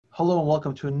Hello and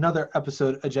welcome to another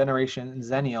episode of Generation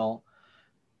Zennial.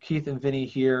 Keith and Vinny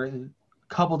here. A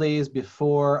couple days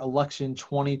before election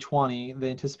 2020, the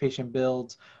anticipation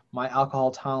builds. My alcohol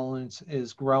tolerance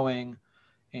is growing,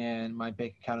 and my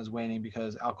bank account is waning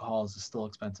because alcohol is still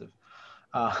expensive.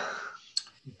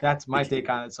 That's my take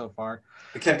on it so far.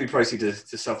 It can be pricey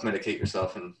to self-medicate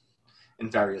yourself in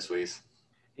various ways.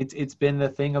 It's been the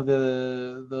thing of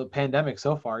the pandemic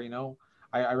so far.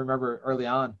 I remember early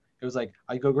on. It was like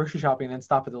I go grocery shopping and then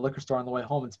stop at the liquor store on the way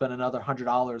home and spend another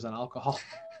 $100 on alcohol.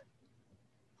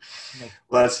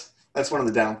 Well, that's one of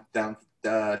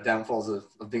the downfalls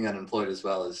of being unemployed as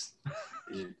well. Is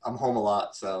I'm home a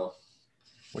lot, so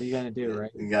what are you gonna do, right?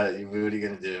 What are you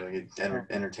gonna do? You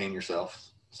entertain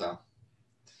yourself. So,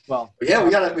 well, but yeah,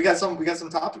 we got some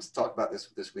topics to talk about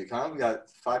this week, huh? We got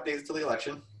 5 days till the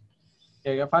election.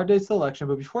 Yeah, we got 5 days till the election.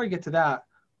 But before we get to that,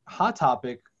 hot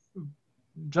topic.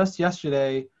 Just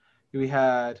yesterday, we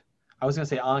had, I was going to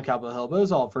say on Capitol Hill, but it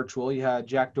was all virtual. You had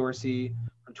Jack Dorsey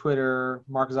from Twitter,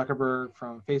 Mark Zuckerberg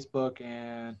from Facebook,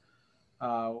 and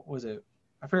was it?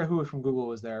 I forget who from Google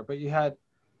was there, but you had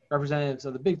representatives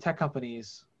of the big tech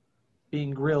companies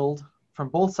being grilled from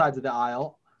both sides of the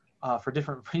aisle for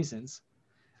different reasons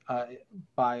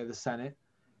by the Senate.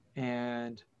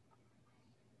 And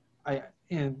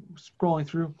scrolling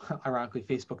through, ironically,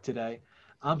 Facebook today,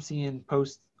 I'm seeing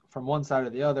posts from one side or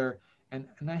the other. And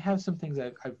I have some things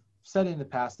I've said in the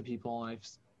past to people, and I've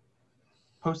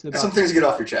posted about. Some things to get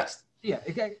off your chest. Yeah.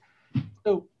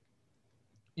 So,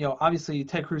 obviously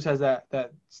Ted Cruz has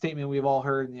that statement we've all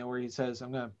heard, where he says,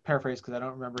 I'm going to paraphrase because I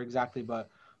don't remember exactly, but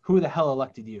who the hell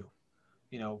elected you?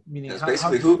 Meaning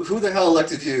basically who the hell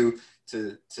elected you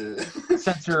to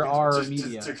censor our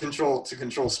media, to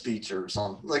control speech or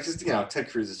something. Like, Ted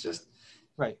Cruz is just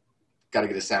right. Got to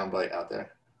get a soundbite out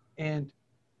there. And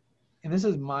this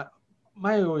is my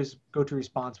always go-to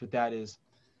response with that is,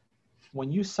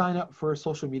 when you sign up for a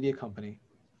social media company,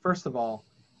 first of all,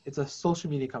 it's a social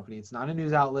media company. It's not a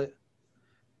news outlet.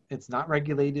 It's not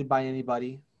regulated by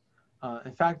anybody.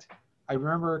 In fact, I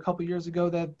remember a couple years ago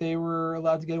that they were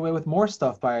allowed to get away with more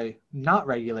stuff by not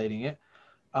regulating it.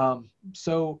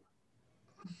 So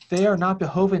they are not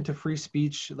beholden to free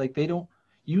speech. Like, they don't,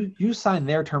 you sign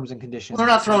their terms and conditions. Well,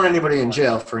 they're not throwing anybody in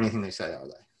jail for anything they say, are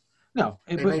they? No,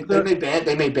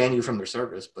 they may ban you from their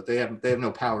service, but they have no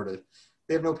power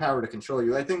to control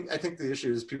you. I think the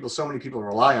issue is so many people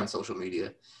rely on social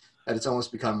media that it's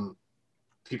almost become,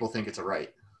 people think it's a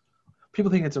right.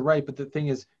 People think it's a right, but the thing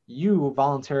is, you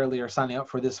voluntarily are signing up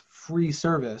for this free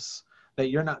service that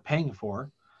you're not paying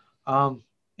for,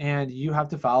 and you have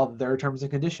to follow their terms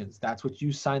and conditions. That's what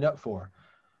you signed up for.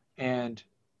 And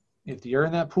if you're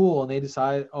in that pool and they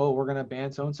decide, oh, we're going to ban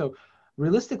so-and-so,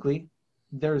 realistically,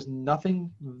 there's nothing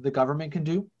the government can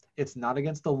do. It's not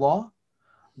against the law.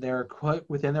 They're quite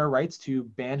within their rights to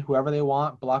ban whoever they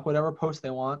want, block whatever post they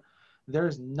want.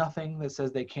 There's nothing that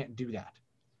says they can't do that.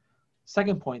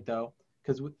 Second point, though,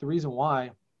 because the reason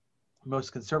why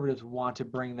most conservatives want to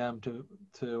bring them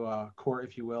to court,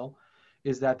 if you will,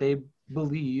 is that they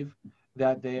believe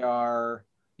that they are,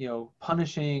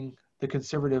 punishing the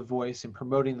conservative voice and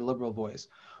promoting the liberal voice.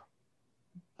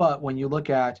 But when you look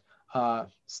at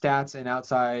stats and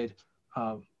outside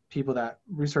people that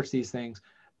research these things,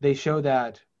 they show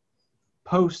that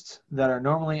posts that are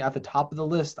normally at the top of the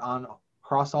list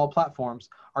across all platforms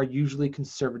are usually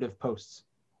conservative posts.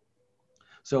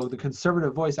 So the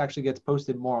conservative voice actually gets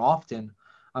posted more often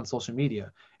on social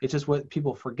media. It's just what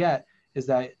people forget is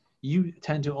that you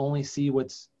tend to only see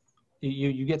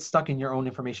you get stuck in your own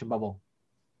information bubble.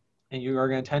 And you are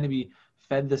going to tend to be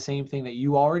fed the same thing that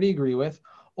you already agree with,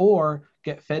 or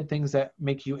get fed things that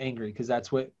make you angry, because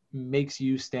that's what makes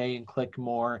you stay and click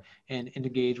more and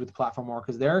engage with the platform more,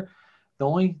 because the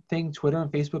only thing Twitter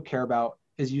and Facebook care about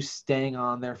is you staying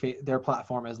on their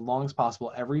platform as long as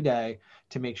possible every day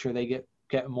to make sure they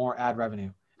get more ad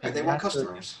revenue. And they want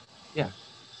customers. Yeah.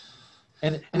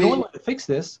 And the only way to fix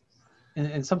this,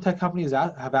 and some tech companies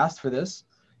have asked for this,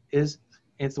 is,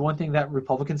 it's the one thing that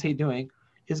Republicans hate doing,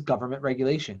 is government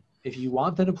regulation. If you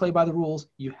want them to play by the rules,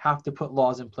 you have to put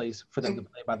laws in place for them to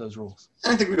play by those rules.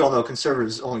 I think we all know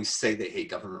conservatives only say they hate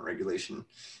government regulation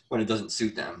when it doesn't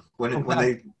suit them. When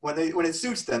it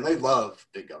suits them, they love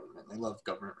big government. They love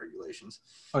government regulations.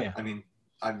 Oh yeah. I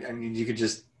mean, you could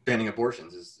just, banning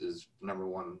abortions is the number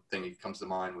one thing that comes to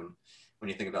mind when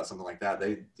you think about something like that.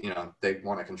 They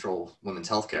want to control women's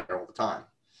health care all the time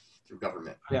through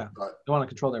government. Yeah. But they want to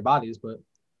control their bodies, but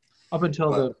up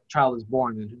until the child is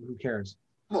born, then who cares?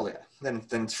 Well, yeah, then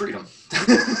it's freedom.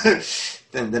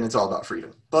 then it's all about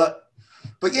freedom. But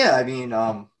yeah, I mean,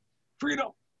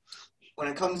 freedom. When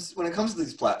it comes to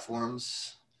these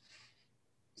platforms,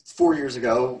 4 years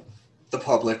ago, the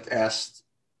public asked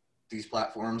these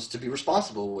platforms to be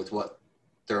responsible with what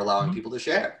they're allowing people to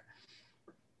share,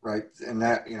 right? And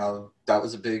that, that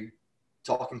was a big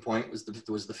talking point, was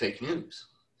the fake news.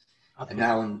 And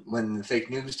now when the fake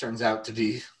news turns out to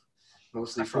be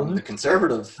mostly from the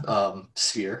conservative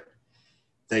sphere,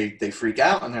 they freak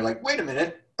out and they're like, wait a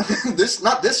minute,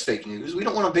 not this fake news. We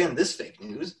don't want to ban this fake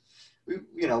news.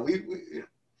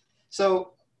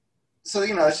 So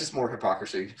it's just more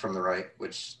hypocrisy from the right,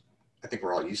 which I think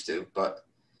we're all used to. But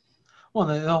well,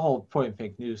 the whole point of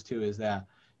fake news too is that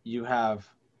you have,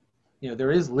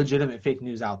 there is legitimate fake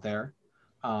news out there,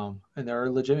 and there are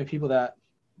legitimate people that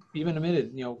even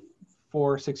admitted,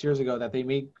 4 or 6 years ago, that they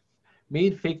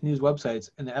made fake news websites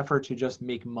in the effort to just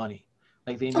make money.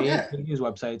 Like they made fake news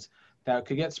websites that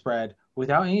could get spread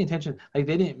without any intention. Like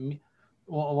they didn't.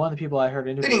 Well, one of the people I heard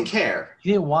interviewed, they didn't care.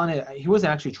 He didn't want it. He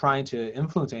wasn't actually trying to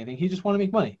influence anything. He just wanted to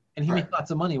make money, and he made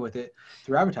lots of money with it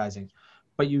through advertising.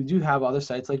 But you do have other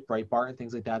sites like Breitbart and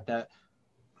things like that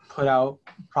put out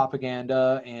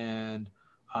propaganda and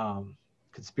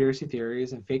conspiracy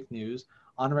theories and fake news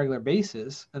on a regular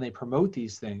basis, and they promote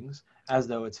these things as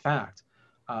though it's fact.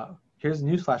 Here's a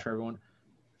newsflash for everyone.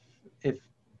 If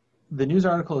the news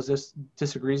article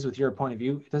disagrees with your point of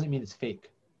view, it doesn't mean it's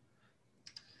fake.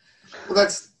 Well,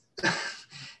 that's.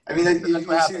 I mean, that's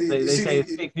what happens. They say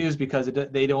it's fake news because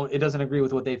it doesn't agree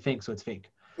with what they think, so it's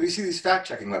fake. You see these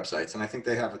fact-checking websites, and I think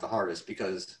they have it the hardest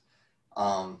because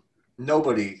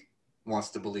nobody wants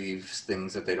to believe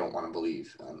things that they don't want to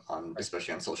believe,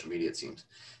 especially on social media, it seems.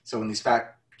 So when these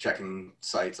fact-checking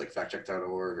sites like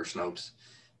factcheck.org or Snopes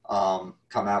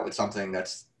come out with something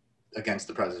that's against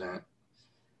the president,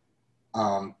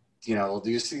 do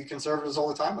you see conservatives all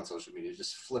the time on social media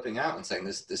just flipping out and saying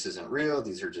this isn't real?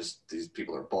 These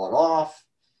people are bought off.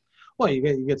 Well, you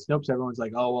get Snopes. Everyone's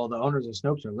like, oh, well, the owners of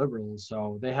Snopes are liberals,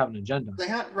 so they have an agenda. They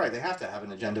have to have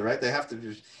an agenda, right? They have to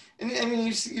do, and I mean,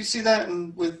 you see that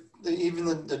with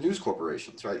even the news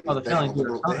corporations, right? Oh, they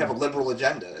have a liberal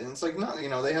agenda, and it's like,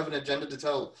 no, they have an agenda to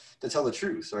tell the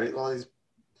truth, right? All these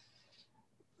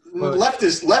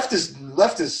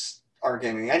leftists aren't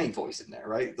getting any voice in there,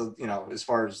 right? As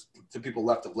far as the people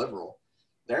left of liberal,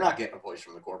 they're not getting a voice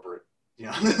from the corporate,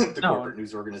 corporate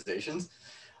news organizations.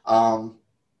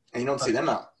 And you don't see them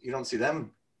out. You don't see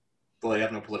them. Well, they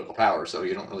have no political power, so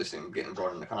you don't really see them getting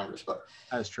brought into Congress. But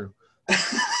that's true.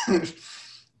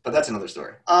 But that's another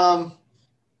story. Yeah.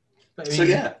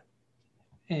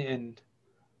 And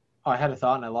I had a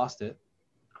thought and I lost it.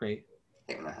 Great.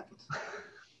 I hate when that happens.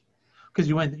 Because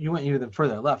you went even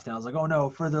further left, and I was like, oh no,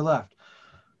 further left.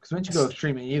 Because once you go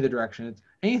extreme in either direction,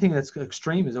 anything that's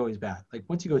extreme is always bad. Like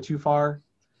once you go too far,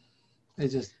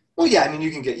 it's just. Well, yeah, I mean, you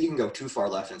can go too far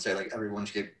left and say like everyone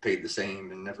should get paid the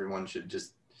same and everyone should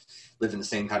just live in the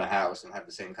same kind of house and have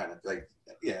the same kind of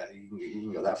yeah, you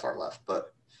can go that far left.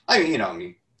 But I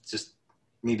mean, it's just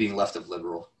me being left of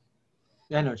liberal.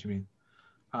 Yeah, I know what you mean.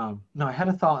 No, I had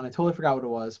a thought and I totally forgot what it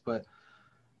was, but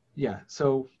yeah.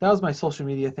 So that was my social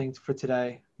media thing for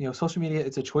today. Social media,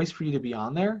 it's a choice for you to be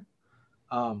on there.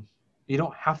 You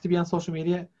don't have to be on social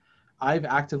media. I've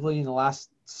actively in the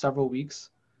last several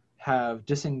weeks have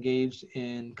disengaged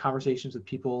in conversations with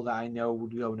people that I know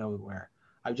would go nowhere.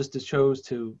 I just chose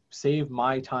to save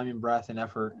my time and breath and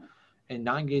effort and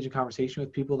not engage in conversation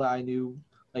with people that I knew,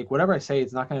 like whatever I say,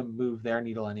 it's not going to move their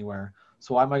needle anywhere.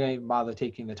 So why am I going to bother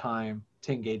taking the time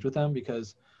to engage with them?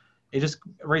 Because it just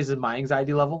raises my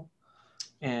anxiety level.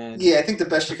 And yeah, I think the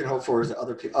best you can hope for is that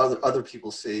other people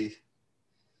see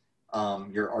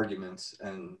your arguments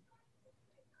and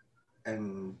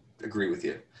agree with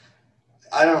you.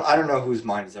 I don't know whose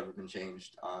mind has ever been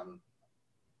changed on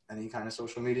any kind of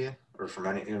social media or from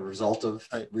any result of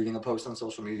reading a post on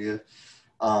social media.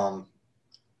 I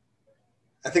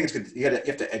think it's good. You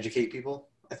have to educate people,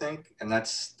 I think, and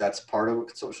that's part of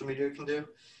what social media can do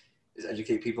is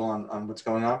educate people on what's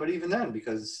going on. But even then,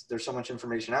 because there's so much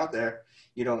information out there,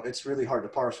 it's really hard to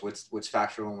parse what's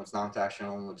factual and what's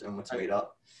non-factual and what's made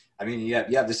up. I mean, you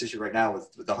have this issue right now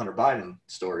with the Hunter Biden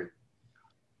story.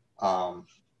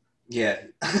 Yeah.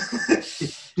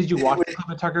 Did you watch the clip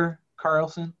of Tucker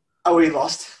Carlson? Oh, he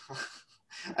lost.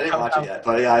 I didn't watch it yet,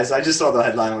 but yeah, I just saw the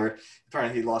headline where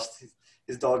apparently he lost.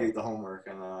 His dog ate the homework,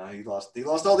 and he lost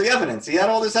all the evidence. He had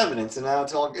all this evidence, and now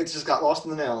it's just got lost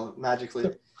in the mail magically.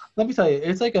 Let me tell you,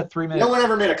 it's like a 3-minute. No one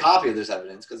ever made a copy of this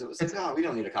evidence because it was like, oh, we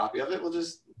don't need a copy of it. We'll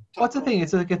just. What's the thing?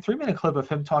 It's like a 3-minute clip of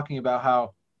him talking about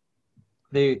how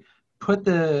they put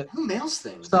the who mails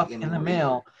things stuff in the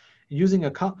mail using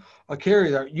a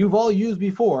carrier that you've all used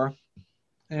before,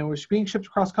 and it was being shipped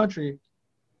across country,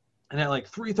 and at like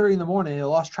 3:30 in the morning, they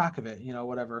lost track of it,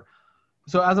 whatever.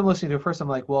 So as I'm listening to it first, I'm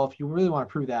like, well, if you really want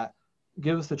to prove that,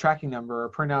 give us the tracking number or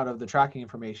printout of the tracking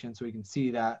information so we can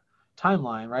see that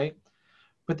timeline, right?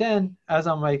 But then as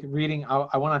I'm like reading,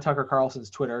 I went on Tucker Carlson's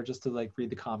Twitter just to like read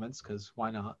the comments because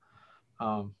why not?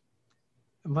 And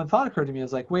one thought occurred to me, I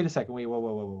was like, wait a second,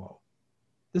 whoa.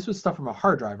 This was stuff from a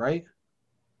hard drive, right?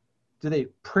 Do they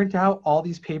print out all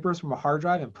these papers from a hard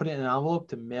drive and put it in an envelope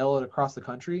to mail it across the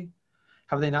country?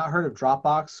 Have they not heard of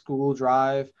Dropbox, Google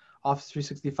Drive, Office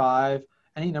 365,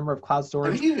 any number of cloud I mean,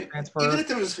 storage even transfer? if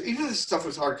this stuff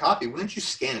was hard copy, wouldn't you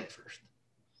scan it first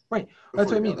Right.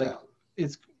 That's before what I you mean. mailed it Like, out?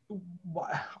 it's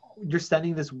you're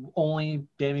sending this only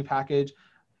damning package.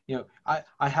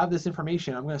 I have this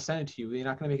information. I'm going to send it to you. You're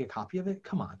not going to make a copy of it?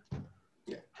 Come on.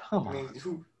 Yeah. Come I on. mean,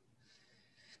 who?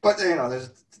 But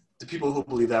there's the people who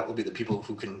believe that will be the people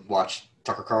who can watch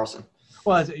Tucker Carlson.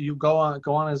 Well, as you go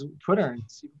on his Twitter and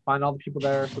find all the people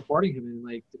that are supporting him and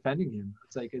like defending him.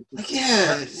 It's like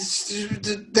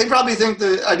They probably think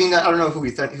that. I mean, I don't know who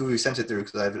he sent it through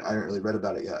because I haven't really read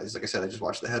about it yet. Like I said, I just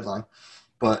watched the headline.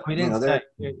 But he didn't say.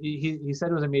 they're He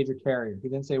said it was a major carrier. He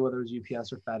didn't say whether it was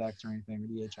UPS or FedEx or anything or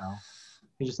DHL.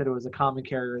 He just said it was a common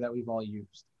carrier that we've all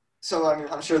used. so. I mean,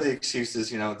 I'm sure the excuse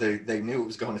is, they knew it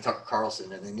was going to Tucker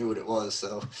Carlson and they knew what it was.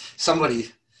 So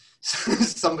somebody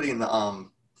in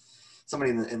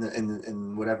the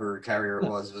in whatever carrier it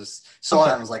was saw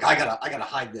it and was like, I gotta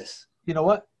hide this. You know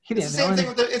what? He It's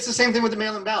didn't. it's the same thing with the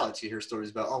mail-in ballots. You hear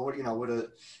stories about, what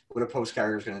a post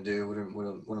carrier is going to do, what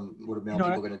a mail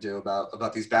people going to do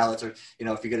about these ballots, or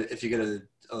if you get a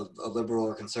liberal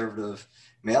or conservative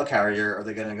mail carrier, are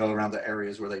they going to go around the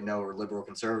areas where they know are liberal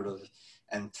conservative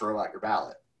and throw out your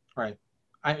ballot? Right.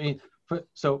 I mean,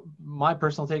 so my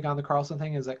personal take on the Carlson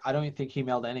thing is like, I don't think he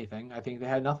mailed anything. I think they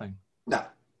had nothing. No.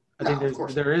 I think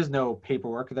there is no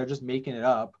paperwork. They're just making it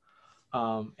up,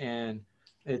 and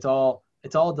it's all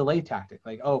a delay tactic.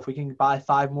 Like, oh, if we can buy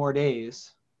 5 more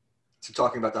days, so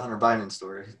talking about the Hunter Biden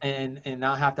story, and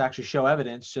not have to actually show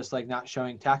evidence, just like not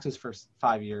showing taxes for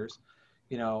 5 years,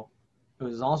 as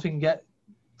long as we can get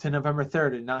to November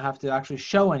 3rd and not have to actually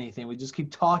show anything, we just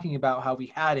keep talking about how we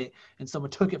had it and someone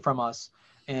took it from us,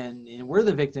 and we're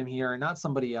the victim here and not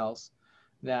somebody else.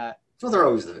 Well, they're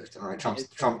always the victim, right?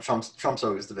 Trump's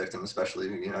always the victim, especially,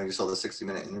 you saw the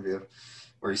 60-minute interview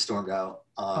where he stormed out.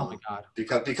 Oh my God.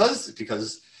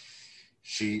 Because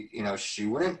she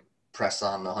wouldn't press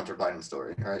on the Hunter Biden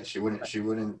story, right? She wouldn't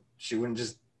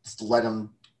just let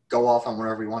him go off on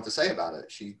whatever he wanted to say about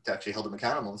it. She actually held him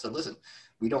accountable and said, listen,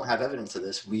 we don't have evidence of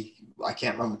this. I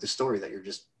can't run with the story that you're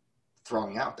just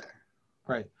throwing out there.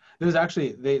 Right. There's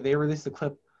actually, they released the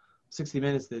clip, 60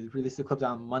 Minutes, they released the clip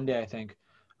on Monday, I think,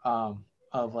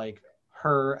 of like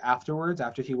her afterwards,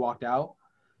 after he walked out,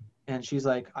 and she's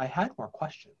like, I had more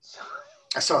questions.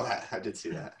 I saw that. I did see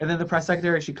that. And then the press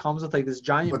secretary, she comes with like this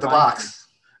giant with the box.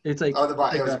 It's like,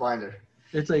 it was a binder.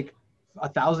 It's like a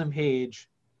 1,000-page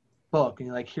book, and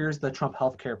you're like, here's the Trump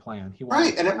healthcare plan.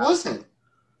 Right, and it wasn't.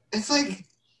 It's like,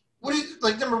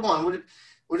 number one,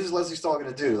 what is Leslie Stahl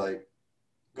going to do? Like,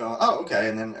 go, oh, okay,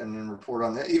 and then report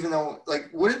on that. Even though, like,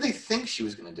 what did they think she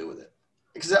was going to do with it?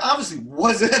 Because there obviously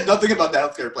wasn't nothing about the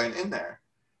healthcare plan in there.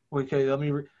 Okay,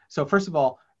 so first of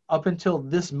all, up until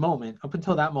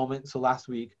that moment, so last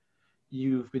week,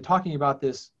 you've been talking about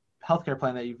this healthcare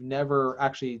plan that you've never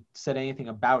actually said anything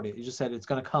about it. You just said it's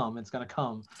going to come.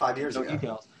 5 years ago.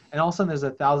 Details. And all of a sudden there's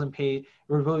a 1,000-page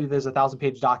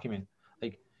document.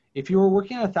 Like, if you were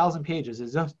working on 1,000 pages,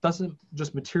 it just doesn't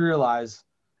just materialize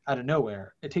out of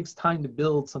nowhere. It takes time to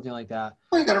build something like that.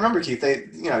 Well, you got to remember, Keith,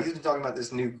 he's been talking about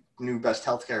this new best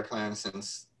healthcare plan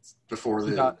since before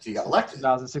he got elected.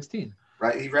 2016.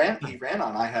 Right. He ran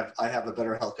on, I have a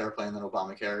better healthcare plan than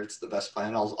Obamacare. It's the best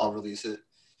plan. I'll release it,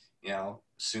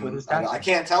 soon. I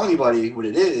can't tell anybody what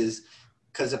it is,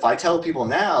 because if I tell people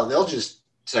now, they'll just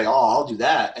say, oh, I'll do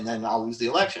that, and then I'll lose the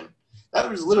election. That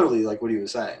was literally like what he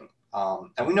was saying.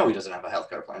 And we know he doesn't have a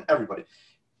healthcare plan. Everybody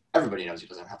knows he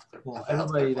doesn't have a healthcare plan.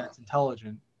 Everybody that's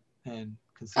intelligent and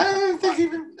I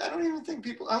don't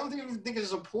even think his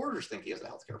supporters think he has a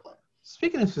healthcare plan.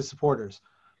 Speaking of his supporters,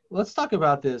 let's talk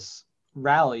about this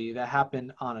rally that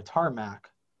happened on a tarmac.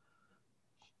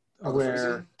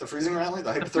 The freezing rally,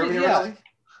 the hypothermia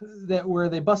rally? Where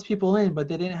they bus people in, but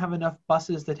they didn't have enough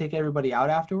buses to take everybody out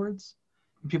afterwards.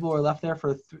 And people were left there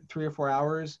for 3 or 4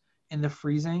 hours in the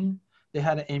freezing. They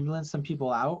had to ambulance some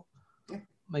people out. Yeah.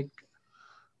 Like,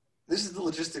 this is the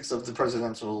logistics of the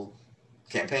presidential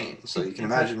campaign, so you can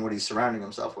imagine what he's surrounding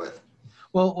himself with.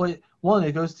 Well, one,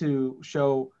 it goes to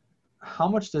show how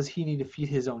much does he need to feed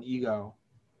his own ego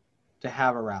to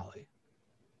have a rally.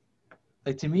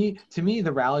 Like, to me,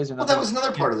 the rallies are not. Well, that was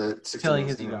another part of the killing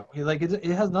his ego.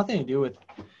 It has nothing to do with,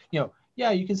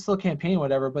 yeah, you can still campaign,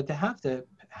 whatever, but to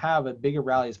have a bigger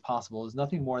rally as possible is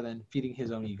nothing more than feeding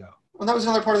his own ego. Well, that was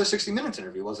another part of the 60 Minutes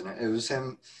interview, wasn't it? It was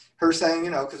her saying,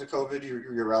 because of COVID,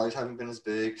 your rallies haven't been as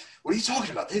big. What are you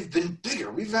talking about? They've been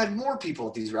bigger. We've had more people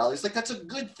at these rallies. Like, that's a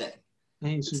good thing.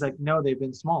 And she's like, no, they've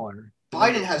been smaller.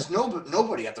 Biden has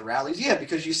nobody at the rallies. Yeah,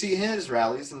 because you see his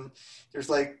rallies and there's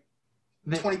like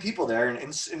 20 people there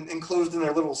and enclosed in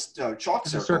their little chalk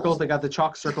circles. They got the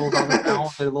chalk circles on the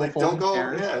ground. Like, don't go.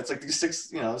 Chairs. Yeah, it's like these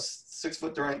 6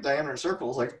 foot diameter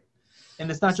circles. Like, and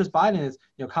it's not just Biden. It's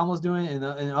Kamala's doing it,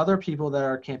 and other people that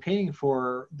are campaigning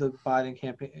for the Biden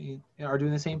campaign are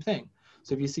doing the same thing.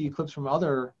 So if you see clips from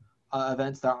other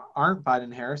events that aren't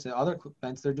Biden Harris and other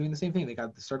events, they're doing the same thing. They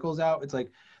got the circles out. It's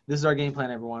like, this is our game plan,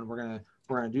 everyone. We're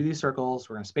gonna do these circles.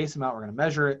 We're gonna space them out. We're gonna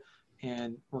measure it,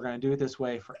 and we're gonna do it this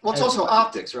way for. Well, it's also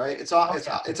optics, right? It's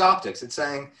optics. It's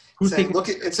saying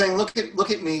look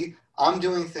at me. I'm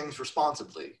doing things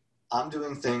responsibly. I'm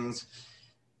doing things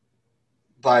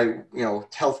by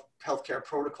healthcare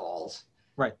protocols.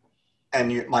 Right.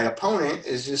 And my opponent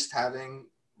is just having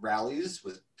rallies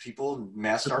with people,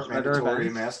 masks aren't mandatory,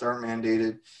 masks aren't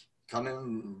mandated. Come in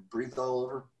and breathe all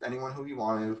over anyone who you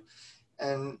want to.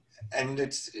 And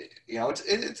it's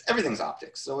it's everything's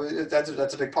optics, so that's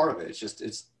a big part of it.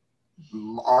 It's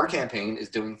our campaign is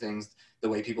doing things the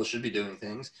way people should be doing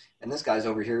things, and this guy's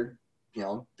over here,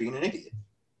 being an idiot.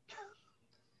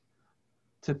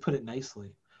 To put it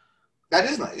nicely. That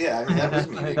is nice. Yeah, I mean that was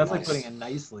me. That's nice. Like putting it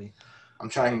nicely.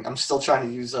 I'm still trying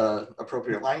to use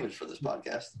appropriate language for this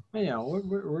podcast. Yeah,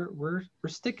 we're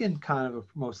sticking kind of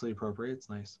mostly appropriate. It's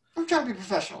nice. I'm trying to be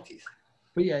professional, Keith.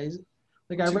 But yeah,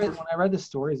 when I read the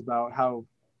stories about how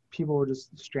people were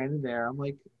just stranded there, I'm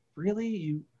like,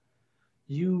 really?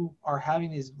 You are having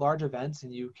these large events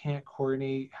and you can't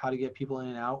coordinate how to get people in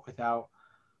and out without,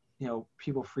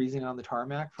 people freezing on the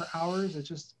tarmac for hours? It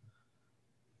just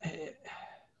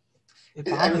it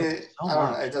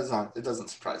doesn't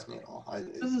surprise me at all.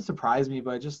 It doesn't surprise me,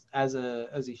 but just as a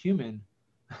human,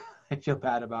 I feel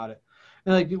bad about it.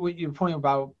 And like what you were pointing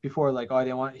about before, like,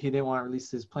 he didn't want to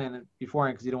release his plan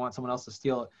beforehand because he didn't want someone else to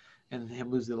steal it and him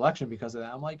lose the election because of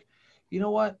that. I'm like, you know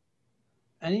what?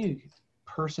 Any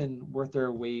person worth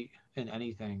their weight in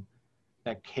anything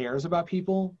that cares about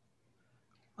people,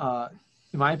 in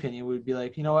my opinion, would be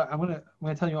like, you know what? I'm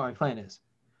gonna tell you what my plan is,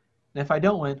 and if I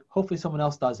don't win, hopefully someone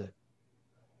else does it.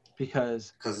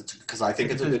 Because I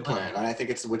think it's a good plan, and I think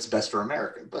it's what's best for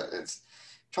America. But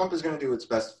Trump is going to do what's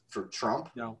best for Trump.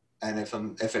 No. And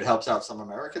if it helps out some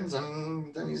Americans,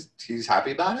 then he's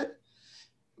happy about it.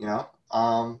 I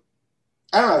don't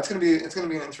know. It's gonna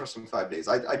be an interesting 5 days.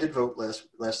 I did vote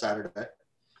last Saturday.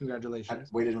 Congratulations.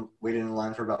 I waited in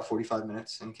line for about 45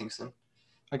 minutes in Kingston.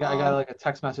 I got like a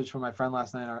text message from my friend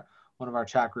last night. One of our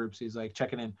chat groups. He's like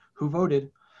checking in. Who voted?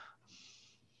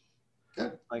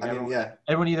 Good. Like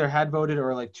everyone either had voted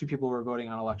or like 2 people were voting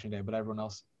on election day, but everyone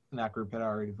else in that group had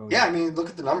already voted. Yeah, I mean, look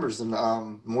at the numbers, and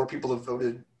more people have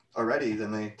voted already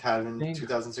than they had in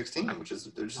 2016, which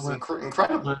is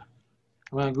incredible. I'm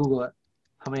gonna Google it.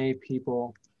 How many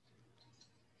people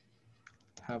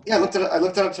have? Yeah, I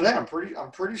looked it up today.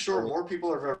 I'm pretty sure more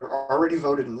people have already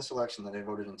voted in this election than they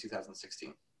voted in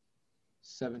 2016.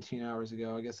 17 hours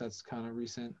ago. I guess that's kind of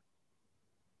recent.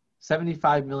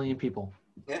 75 million people.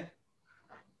 Yeah.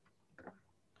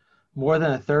 More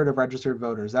than a third of registered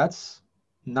voters. That's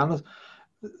not.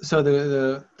 So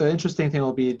the interesting thing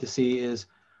will be to see is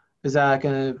that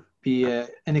going to be an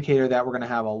indicator that we're going to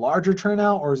have a larger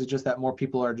turnout, or is it just that more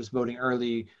people are just voting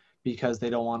early because they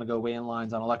don't want to go wait in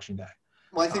lines on election day?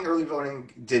 Well, I think early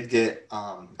voting did get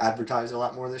advertised a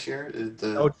lot more this year.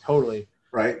 Totally.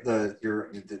 Right,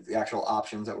 the actual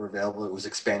options that were available, it was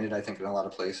expanded, I think, in a lot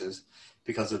of places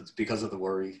because of the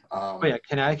worry.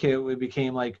 Connecticut, it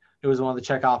became like it was one of the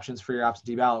check options for your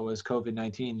absentee ballot was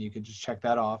COVID-19. You could just check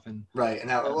that off, and right. And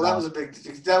that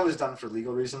was done for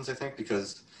legal reasons, I think,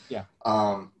 because a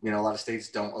lot of states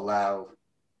don't allow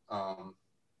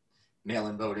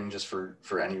mail-in voting just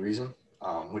for any reason,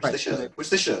 which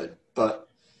they should, but.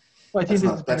 Well, I think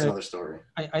that's another story.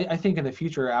 I think in the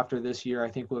future, after this year, I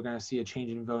think we're going to see a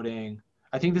change in voting.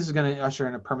 I think this is going to usher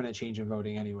in a permanent change in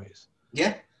voting anyways.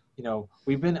 Yeah.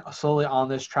 We've been slowly on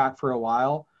this track for a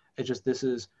while. It's just this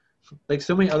is like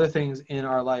so many other things in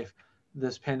our life.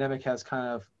 This pandemic has kind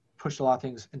of pushed a lot of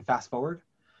things and fast forward.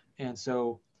 And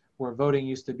so where voting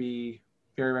used to be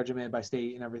very regimented by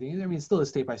state and everything, I mean, it still is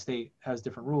state by state, has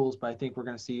different rules, but I think we're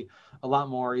going to see a lot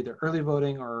more either early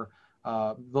voting or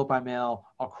vote by mail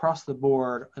across the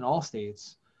board in all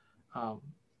states.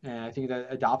 And I think that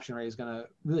adoption rate is going to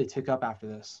really tick up after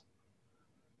this,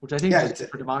 which I think is good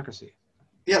for democracy.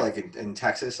 Yeah, like in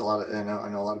Texas, I know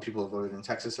a lot of people have voted in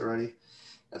Texas already.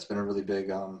 That's been a really big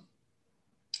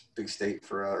state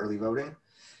for early voting.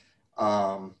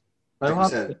 But Like you I'll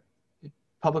have said,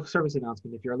 public service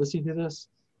announcement. If you're listening to this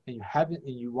and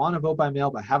you want to vote by mail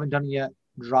but haven't done it yet,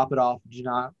 drop it off. Do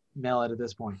not mail it at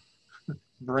this point.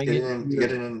 Bring get it it in, to your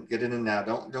get it in now.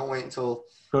 Don't wait until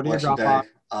go to your election Dropbox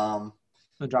day.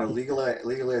 and drop it.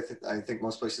 Legally, I think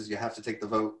most places you have to take the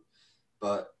vote,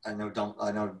 but I know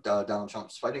Donald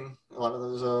Trump's fighting a lot of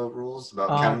those rules about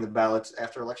counting the ballots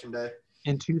after election day.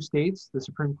 In 2 states, the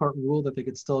Supreme Court ruled that they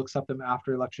could still accept them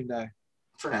after election day.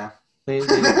 For now. They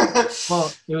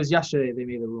well, it was yesterday they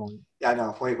made the ruling. Yeah, I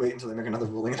know. Wait until they make another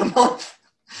ruling in a month,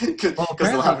 because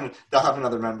they'll have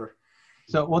another member.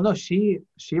 So, well, no, she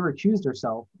recused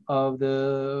herself of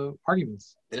the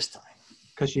arguments this time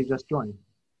because she just joined.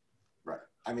 Right.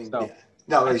 I mean, so, yeah.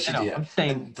 No, she did. I'm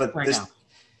saying, but right this now.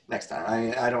 Next time,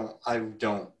 I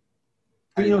don't.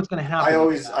 But you know what's going to happen. I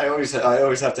always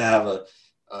have to have a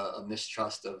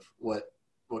mistrust of what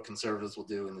conservatives will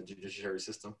do in the judiciary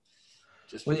system.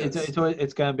 Just because,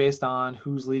 it's going to be based on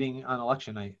who's leading on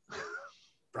election night.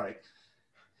 Right.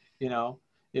 You know,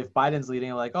 if Biden's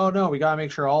leading, like, oh no, we got to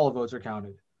make sure all the votes are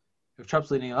counted. If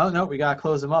Trump's leading, oh no, we got to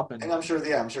close them up. And I'm sure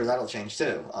that'll change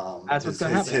too. That's what's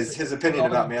going to happen. His opinion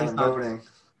about mail-in voting.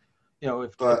 You know,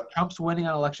 if Trump's winning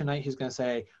on election night, he's going to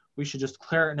say we should just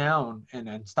clear it now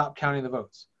and stop counting the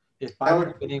votes. If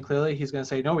Biden's winning clearly, he's going to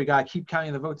say no, we got to keep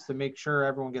counting the votes to make sure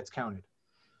everyone gets counted.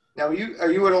 Now, are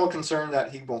you at all concerned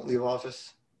that he won't leave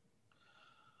office?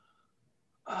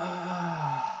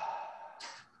 I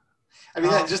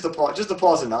mean, just the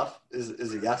pause enough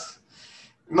is a yes.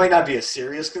 It might not be a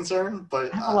serious concern,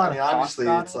 but I mean, obviously,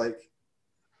 it's like.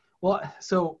 Well,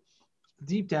 so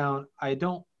deep down, I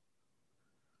don't.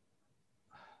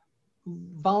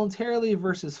 Voluntarily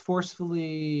versus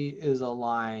forcefully is a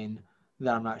line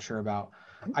that I'm not sure about.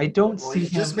 I don't see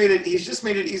he's just made it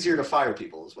easier to fire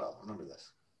people as well. Remember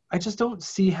this. I just don't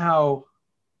see how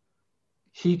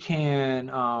he can.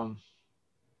 I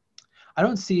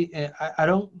don't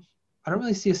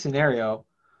really see a scenario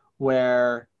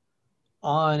where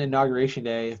on Inauguration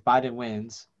Day, if Biden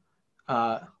wins,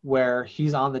 where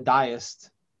he's on the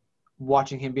dais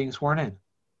watching him being sworn in.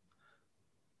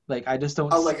 Like, I just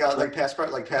don't. Oh, like past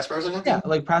presidents. Yeah,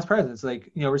 like past presidents. Like,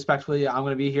 you know, respectfully, I'm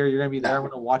going to be here. You're going to be there. I'm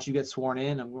going to watch you get sworn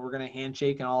in, and we're going to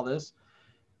handshake and all this.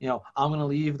 You know, I'm going to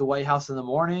leave the White House in the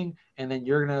morning, and then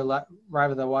you're going to arrive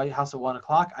at the White House at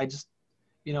 1:00. I just,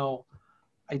 you know,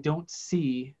 I don't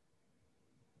see.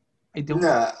 I don't.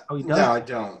 No, I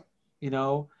don't. You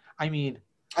know, I mean.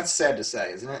 That's sad to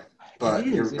say, isn't it? But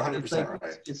you're 100%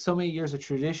 right. It's so many years of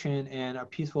tradition and a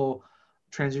peaceful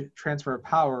transfer of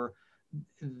power.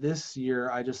 This year,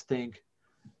 I just think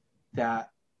that,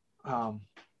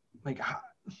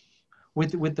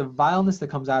 with the vileness that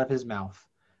comes out of his mouth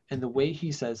and the way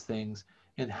he says things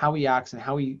and how he acts and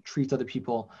how he treats other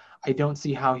people, I don't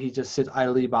see how he just sits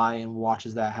idly by and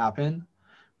watches that happen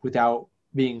without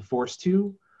being forced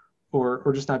to,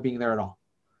 or just not being there at all.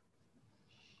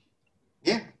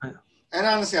 Yeah. And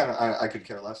honestly, I could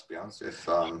care less, to be honest,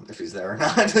 if he's there or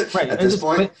not. Right. At this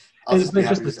point, I'll just be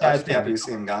happy to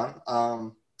see him gone.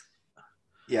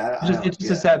 It's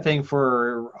just a sad thing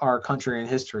for our country and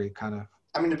history, kind of.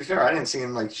 I mean, to be fair, I didn't see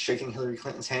him like shaking Hillary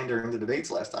Clinton's hand during the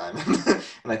debates last time,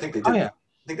 and I think they did. I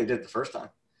think they did the first time.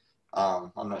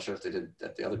 I'm not sure if they did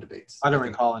at the other debates. I don't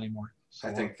recall anymore. So.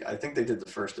 I think they did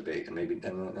the first debate, and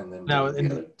then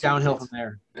downhill from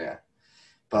there. Yeah,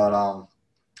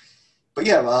 but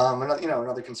yeah,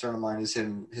 another concern of mine is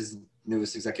his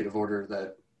newest executive order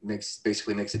that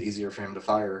basically makes it easier for him to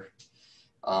fire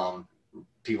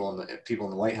people in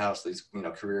the White House, these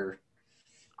career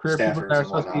people that are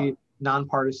supposed to be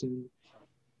nonpartisan.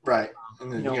 Right,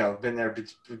 and then, been there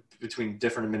between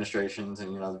different administrations,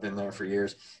 and they've been there for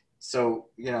years. So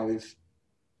if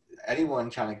anyone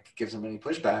kind of gives him any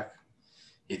pushback,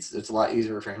 it's a lot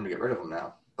easier for him to get rid of them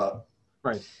now. But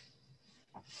right.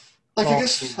 I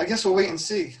guess we'll wait and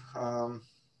see. But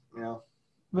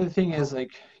the thing is,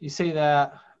 like, you say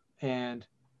that, and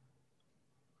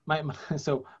my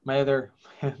other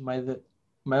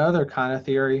kind of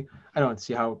theory, I don't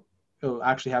see how it will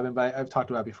actually happen, but I've talked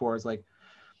about it before. Is like,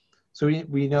 so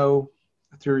we know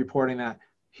through reporting that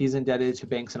he's indebted to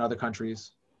banks in other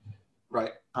countries,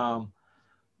 right? And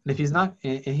if he's not,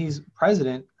 and he's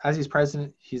president,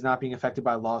 he's not being affected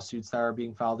by lawsuits that are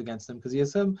being filed against him because he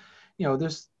has some,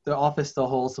 the office still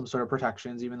holds some sort of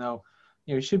protections, even though,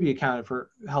 he should be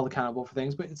held accountable for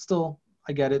things, but it's still,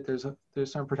 I get it. There's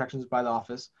some protections by the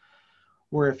office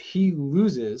where if he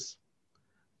loses,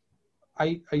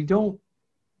 I don't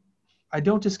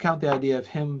discount the idea of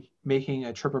him making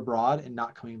a trip abroad and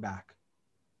not coming back.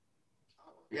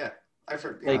 Yeah, I've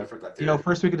heard. Like, I've heard that theory.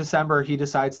 first week of December, he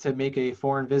decides to make a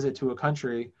foreign visit to a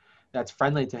country that's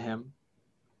friendly to him,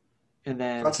 and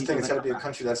then That's the he thing. It's doesn't got to come be a back.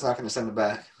 country that's not going to send him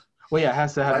back. Well, yeah, it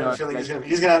has to have I have a no. feeling Like,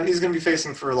 he's gonna be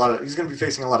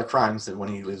facing a lot of crimes when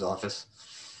he leaves office.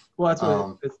 well, that's what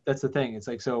Um, that's the thing. It's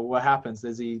like, so what happens?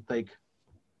 Does he like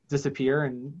disappear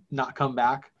and not come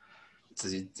back?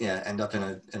 does he end up in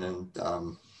a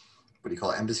what do you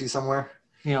call it, embassy somewhere?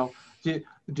 You know,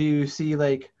 do you see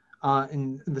like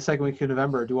in the second week of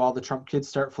November, do all the Trump kids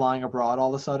start flying abroad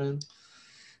all of a sudden?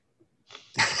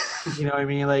 You know what I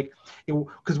mean? Like,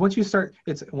 because once you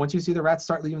see the rats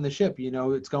start leaving the ship,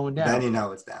 it's going down. Then you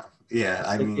know it's down. Yeah,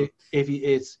 I Like, mean,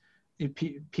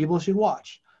 people should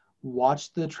watch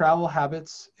the travel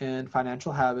habits and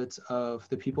financial habits of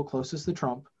the people closest to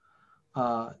Trump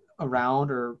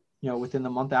around or within the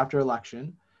month after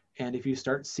election. And if you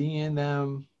start seeing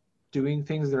them doing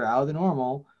things that are out of the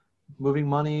normal, moving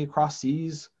money across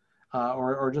seas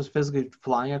or just physically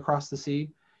flying across the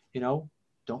sea,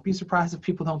 don't be surprised if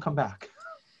people don't come back.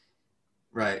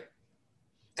 right.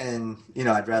 And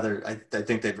I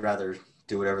think they'd rather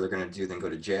do whatever they're going to do than go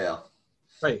to jail.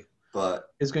 Right. But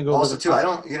it's going to go also too, I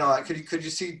don't, could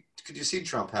you see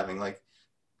Trump having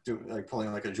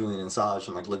pulling like a Julian Assange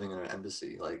and living in an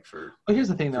embassy for here's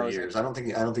the thing though, years. I don't think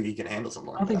he can handle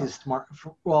something. I don't think he's smart.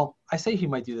 Well, I say he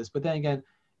might do this, but then again,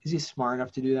 is he smart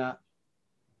enough to do that,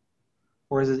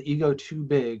 or is his ego too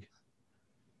big?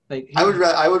 Like, I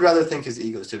would rather think his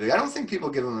ego is too big. I don't think people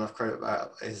give him enough credit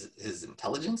about his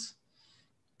intelligence,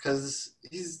 because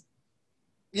he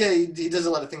does a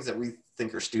lot of things that we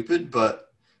think are stupid, but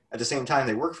at the same time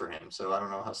they work for him. So I don't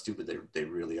know how stupid they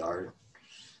really are.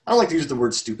 I don't like to use the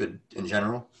word stupid in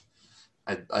general.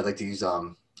 I like to use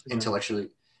intellectually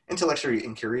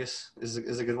incurious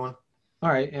is a good one. All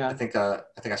right, yeah. I think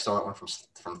I stole that one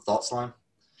from Thought Slime,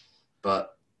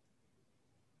 but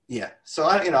yeah. So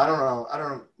I don't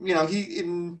know.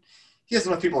 He has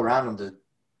enough people around him, to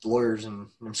lawyers, and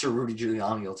I'm sure Rudy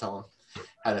Giuliani will tell him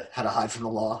how to hide from the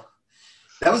law.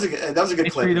 That was a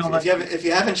good clip. If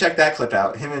you haven't checked that clip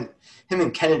out, him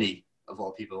and Kennedy of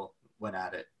all people went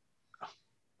at it.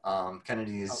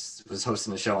 Kennedy was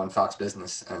hosting a show on Fox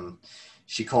Business, and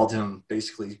she called him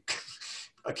basically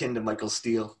akin to Michael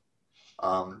Steele,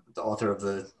 the author of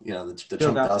the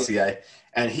Trump dossier,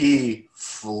 and he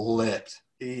flipped.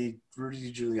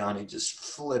 Rudy Giuliani just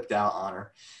flipped out on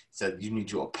her. Said, "You need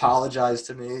to apologize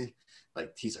to me.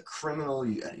 Like, he's a criminal.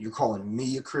 You're calling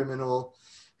me a criminal."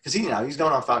 Because he's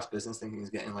going on Fox Business thinking he's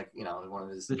getting one of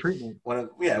his the treatment.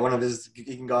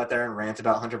 He can go out there and rant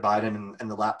about Hunter Biden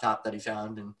and the laptop that he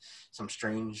found in some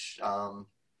strange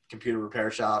computer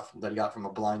repair shop that he got from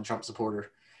a blind Trump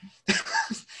supporter.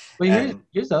 But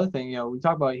here's the other thing. We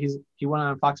talk about he went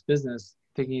on Fox Business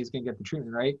thinking he's going to get the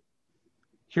treatment, right?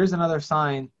 Here's another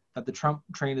sign that the Trump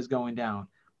train is going down.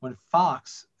 When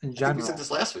Fox in general, I think we said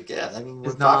this last week. Yeah, I mean,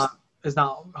 is not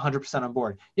 100% on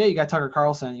board. Yeah, you got Tucker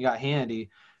Carlson, you got Hannity.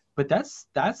 But that's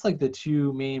like the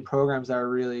two main programs that are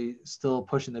really still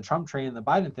pushing the Trump train and the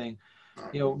Biden thing.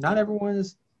 Not everyone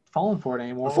is falling for it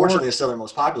anymore. Unfortunately, it's still their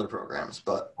most popular programs.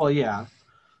 But yeah,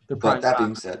 but that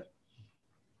being said,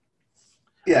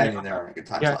 they're having a good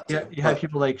time. Yeah, you had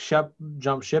people like Shep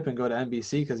jump ship and go to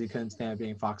NBC because he couldn't stand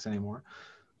being Fox anymore.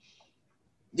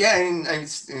 Yeah, and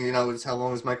it's how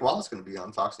long is Mike Wallace going to be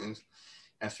on Fox News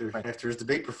after his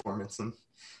debate performance and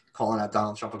calling out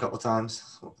Donald Trump a couple of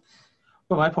times.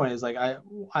 But my point is, I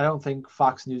don't think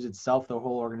Fox News itself, the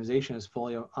whole organization, is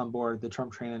fully on board the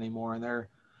Trump train anymore, and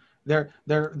they're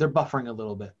buffering a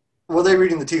little bit. Well, they're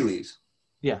reading the tea leaves.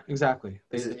 Yeah, exactly.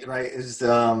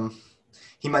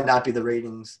 He might not be the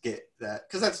ratings get that,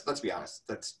 because let's be honest,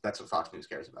 that's what Fox News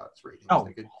cares about, is ratings. Oh.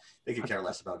 They could care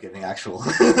less about giving actual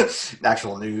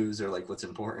news or what's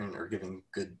important or giving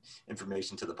good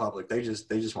information to the public. They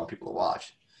just want people to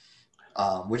watch,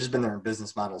 which has been their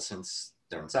business model since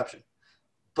their inception.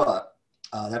 But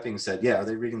that being said, are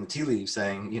they reading the tea leaves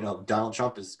saying, Donald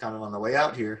Trump is kind of on the way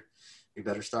out here. We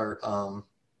better start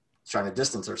trying to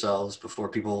distance ourselves before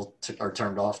people are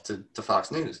turned off to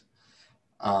Fox News.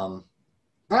 But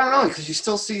I don't know, because you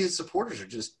still see his supporters are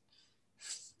just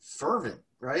fervent,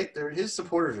 right? His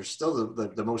supporters are still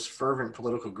the most fervent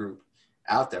political group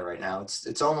out there right now.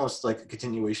 It's almost like a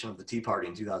continuation of the Tea Party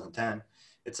in 2010.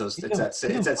 It's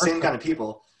that same kind of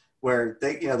people where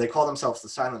they call themselves the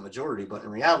silent majority, but in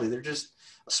reality, they're just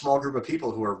a small group of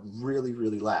people who are really,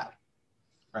 really loud.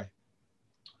 Right.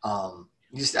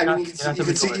 You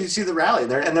see the rally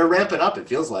there, and they're ramping up. It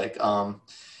feels like, at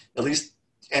least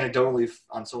anecdotally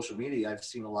on social media, I've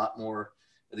seen a lot more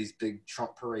these big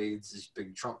Trump parades, these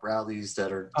big Trump rallies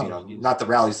that are, Geez. not the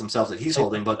rallies themselves that he's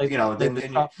holding, but in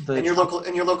your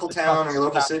local town or your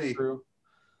local city. Crew.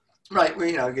 Right, where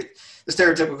you get the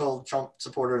stereotypical Trump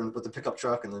supporter with the pickup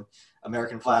truck and the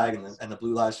American flag and the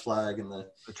Blue Lives flag and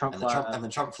the Trump flag and the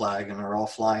Trump flag, and they're all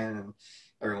flying and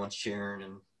everyone's cheering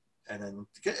and then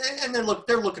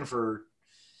they're looking for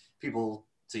people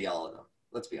to yell at them.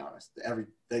 Let's be honest,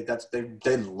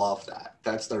 they love that.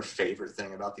 That's their favorite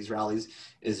thing about these rallies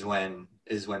is when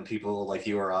people like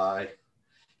you or I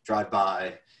drive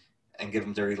by and give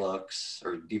them dirty looks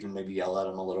or even maybe yell at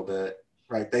them a little bit.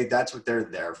 Right, that's what they're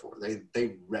there for.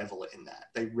 They revel in that.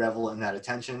 They revel in that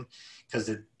attention because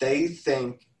they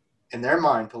think, in their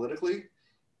mind, politically,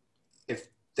 if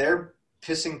they're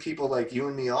pissing people like you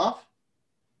and me off,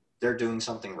 they're doing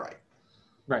something right.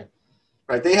 Right.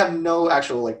 They have no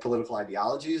actual political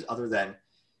ideologies other than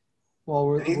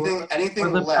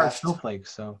anything left. Snowflakes,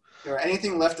 so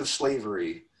anything left of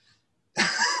slavery.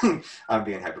 I'm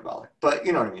being hyperbolic, but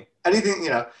you know what I mean.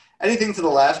 Anything to the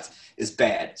left is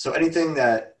bad. So anything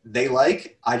that they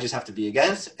like, I just have to be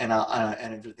against, and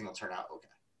everything will turn out okay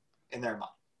in their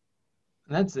mind.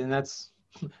 And that's.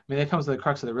 I mean, that comes to the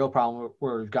crux of the real problem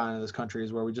where we've gotten in this country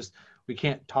is where we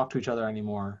can't talk to each other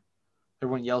anymore.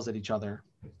 Everyone yells at each other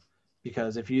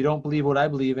because if you don't believe what I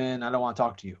believe in, I don't want to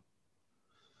talk to you.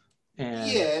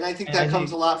 And I think that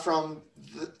comes a lot from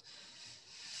the.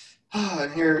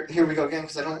 And here we go again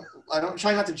because I don't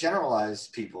try not to generalize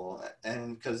people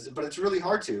but it's really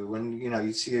hard to when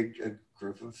you see a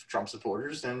group of Trump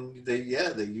supporters and they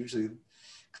usually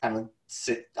kind of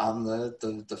sit on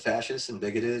the fascist and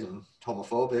bigoted and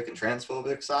homophobic and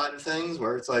transphobic side of things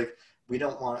where it's like we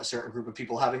don't want a certain group of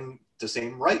people having the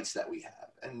same rights that we have,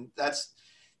 and that's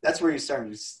where you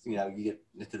start to you get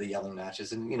into the yelling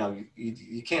matches and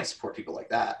you can't support people like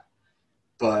that,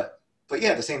 but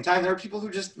yeah, at the same time, there are people who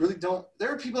just really don't. There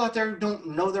are people out there who don't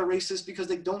know they're racist because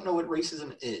they don't know what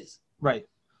racism is. Right.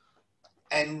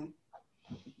 And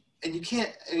you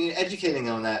can't. I mean, educating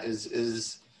on that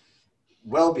is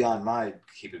well beyond my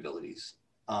capabilities.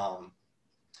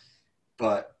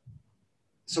 But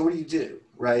so what do?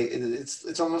 Right?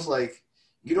 It's almost like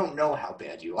you don't know how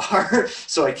bad you are,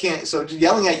 so I can't. So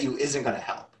yelling at you isn't going to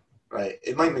help. Right?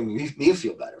 It might make me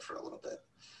feel better for a little bit.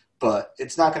 But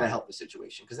it's not going to help the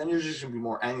situation because then you're just going to be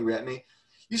more angry at me.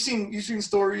 You've seen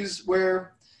stories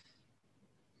where,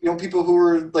 people who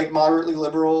were moderately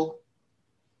liberal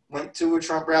went to a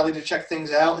Trump rally to check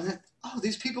things out, and then,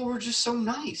 these people were just so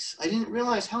nice. I didn't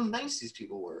realize how nice these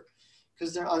people were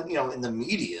because they're in the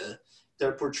media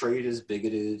they're portrayed as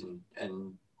bigoted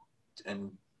and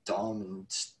dumb and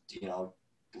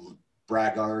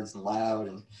braggarts and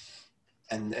loud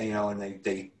and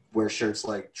they wear shirts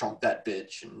like Trump that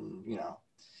bitch and,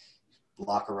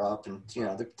 lock her up and,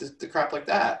 the crap like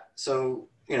that. So,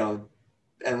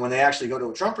 and when they actually go to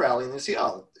a Trump rally and they see,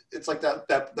 it's like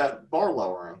that bar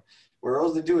lowering where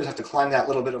all they do is have to climb that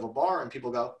little bit of a bar and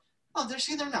people go,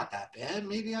 they're not that bad.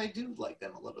 Maybe I do like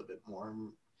them a little bit more.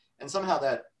 And somehow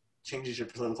that changes your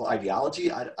political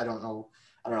ideology. I don't know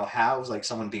how like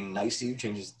someone being nice to you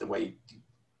changes the way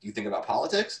you think about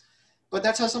politics, but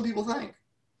that's how some people think.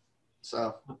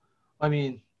 So, I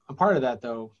mean, a part of that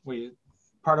though,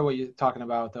 part of what you're talking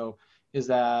about though, is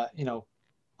that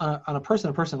on a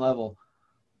person-to-person level,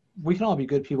 we can all be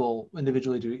good people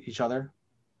individually to each other.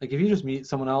 Like if you just meet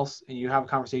someone else and you have a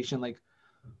conversation, like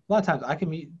a lot of times I can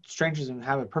meet strangers and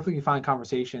have a perfectly fine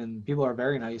conversation. People are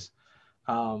very nice.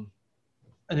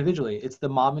 Individually, it's the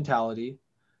mob mentality.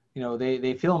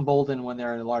 They feel emboldened when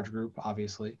they're in a large group,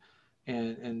 obviously,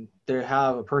 and they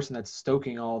have a person that's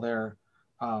stoking all their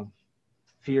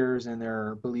fears and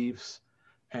their beliefs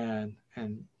and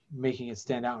making it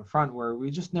stand out in front where we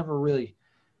just never really,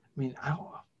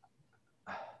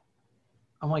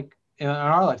 I'm like, in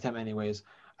our lifetime anyways,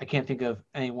 I can't think of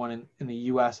anyone in the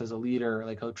U.S. as a leader,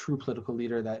 like a true political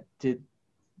leader that did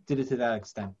it to that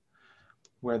extent,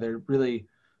 where they're really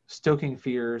stoking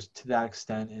fears to that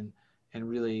extent and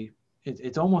really,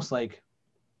 it's almost like,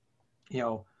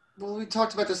 Well, we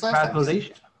talked about this last time.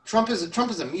 Trump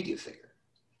is a media figure.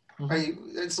 Right?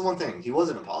 It's the one thing. He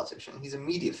wasn't a politician. He's a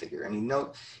media figure, and he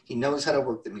knows how to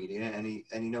work the media, and he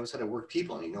knows how to work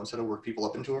people, and he knows how to work people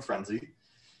up into a frenzy,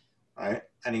 right?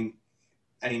 And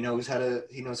he knows how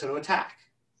to attack.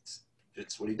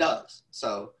 It's what he does.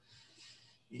 So,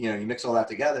 you mix all that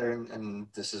together, and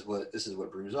this is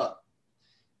what brews up.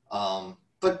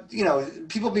 But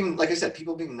people being, like I said,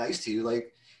 people being nice to you,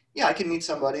 like, yeah, I can meet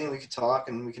somebody and we can talk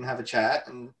and we can have a chat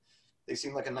and they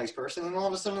seem like a nice person, and all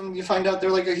of a sudden you find out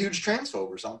they're like a huge transphobe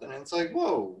or something, and it's like,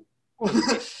 whoa.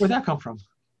 Where'd that come from?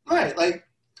 Right, like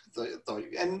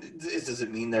And does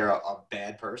it mean they're a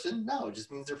bad person? No, it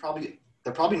just means they're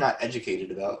probably not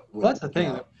educated about Well, what that's the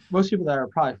thing. know. Most people that are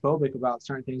probably phobic about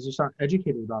certain things just aren't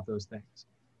educated about those things.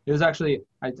 It was actually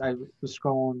I was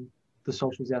scrolling the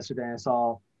socials yesterday and I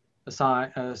saw a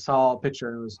sign, saw a picture,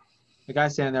 and it was a guy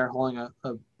standing there holding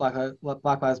a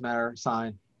Black Lives Matter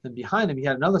sign. Then behind him, he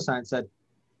had another sign that said,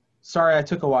 "Sorry, I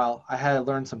took a while. I had to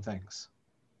learn some things."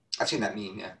 I've seen that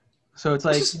meme, yeah. So it's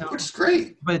like, Which is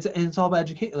great. but it's all about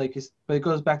education. Like, but it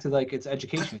goes back to like it's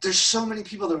education. But there's so many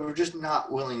people that were just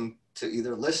not willing to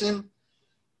either listen,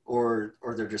 or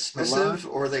they're dismissive,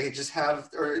 or they just have,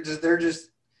 they're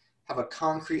just have a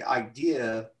concrete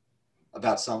idea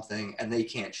about something and they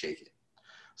can't shake it.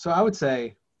 So I would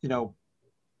say,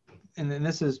 and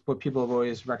this is what people have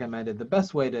always recommended, the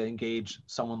best way to engage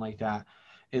someone like that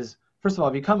is, first of all,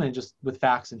 if you come in just with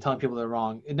facts and telling people they're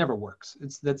wrong, it never works.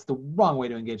 That's the wrong way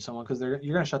to engage someone, because you're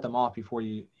going to shut them off before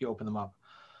you open them up.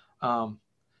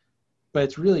 But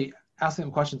it's really asking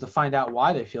them questions to find out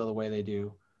why they feel the way they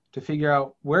do, to figure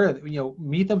out where,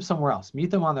 meet them somewhere else, meet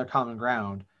them on their common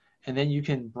ground, and then you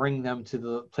can bring them to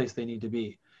the place they need to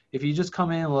be. If you just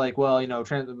come in like, well,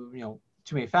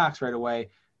 too many facts right away,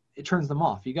 it turns them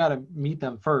off. You got to meet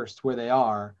them first where they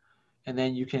are, and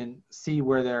then you can see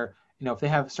where they're, if they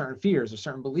have certain fears or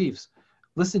certain beliefs,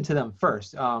 listen to them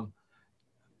first. One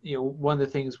of the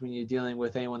things when you're dealing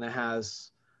with anyone that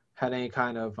has had any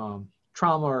kind of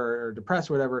trauma or depressed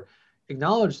or whatever,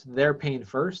 acknowledge their pain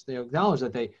first. They acknowledge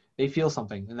that they feel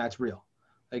something, and that's real.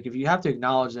 Like, if you have to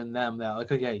acknowledge in them that,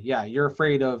 like, okay, yeah, you're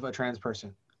afraid of a trans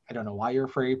person. I don't know why you're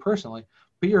afraid personally,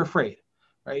 but you're afraid,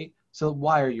 right? So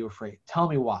why are you afraid? Tell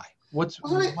me why. It's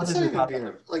not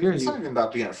even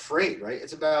about being afraid, right?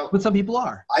 It's about. But some people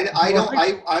are.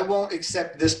 I won't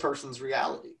accept this person's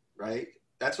reality, right?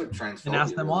 That's what transphobia. And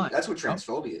ask them why. That's what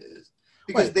transphobia is,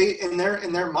 because they in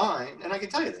their mind, and I can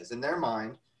tell you this, in their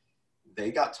mind, they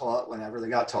got taught whenever they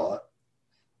got taught,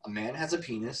 a man has a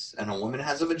penis and a woman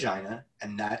has a vagina,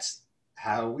 and that's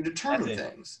how we determine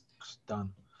things. It's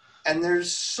done. And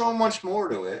there's so much more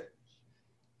to it.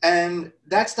 And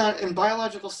that's not, and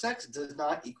biological sex does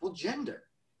not equal gender.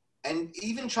 And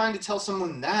even trying to tell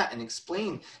someone that and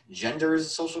explain gender is a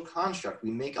social construct,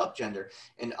 we make up gender.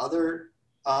 In other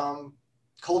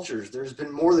cultures, there's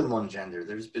been more than one gender.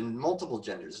 There's been multiple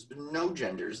genders. There's been no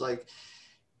genders. Like,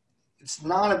 it's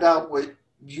not about what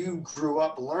you grew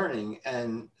up learning.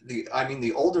 And the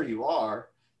older you are,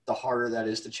 the harder that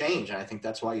is to change. And I think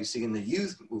that's why you see in the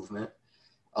youth movement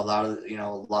a lot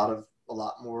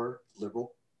more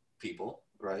liberal people,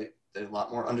 right? They're a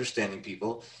lot more understanding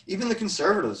people. Even the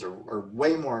conservatives are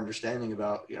way more understanding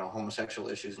about, homosexual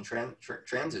issues and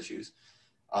trans issues,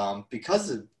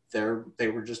 because they're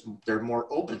more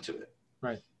open to it.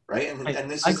 Right.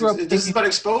 And this is about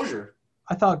exposure.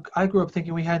 I grew up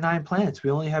thinking we had 9 planets.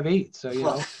 We only have 8. So,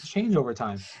 it's changed over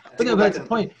time. But that's the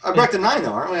point. I'm back to 9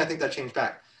 though, aren't we? I think that changed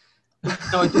back.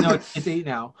 No, it's 8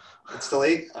 now. It's still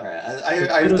 8? All right.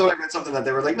 I thought I read something that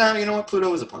they were like, no, you know what?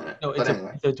 Pluto is a planet. No, it's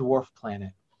a dwarf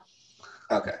planet.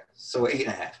 Okay. So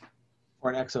 8.5.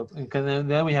 Or an exoplanet. And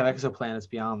then we have exoplanets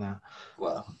beyond that.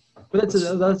 Well. But that's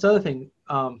the other thing.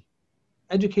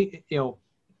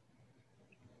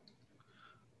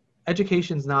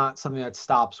 Education's not something that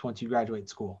stops once you graduate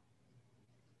school.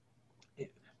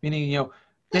 Meaning,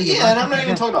 and I'm not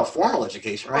even talking about formal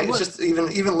education, right? It's just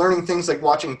even learning things like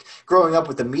growing up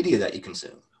with the media that you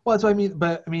consume. Well, that's what I mean.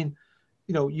 But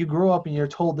you grow up and you're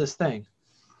told this thing,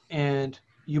 and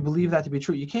you believe that to be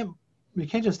true. You can't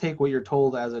just take what you're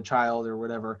told as a child or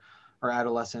whatever, or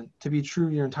adolescent, to be true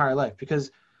your entire life,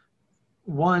 because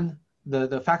one,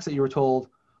 the facts that you were told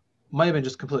might have been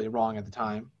just completely wrong at the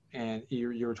time, and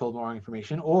you were told wrong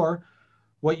information, or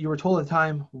what you were told at the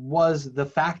time was the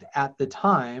fact at the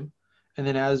time. And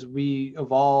then as we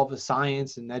evolve as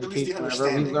science and education,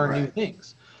 whatever, we learn new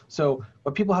things. So,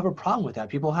 but people have a problem with that.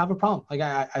 People have a problem. Like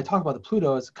I talk about the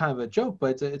Pluto as kind of a joke,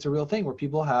 but it's a real thing where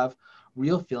people have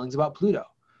real feelings about Pluto.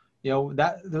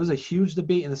 That there was a huge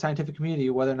debate in the scientific community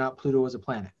whether or not Pluto was a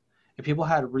planet. And people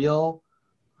had real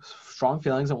strong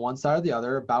feelings on one side or the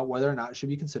other about whether or not it should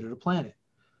be considered a planet.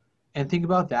 And think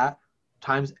about that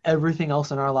times everything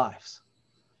else in our lives.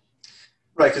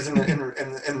 Right, because in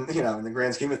the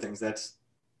grand scheme of things, that's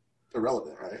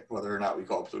irrelevant, right? Whether or not we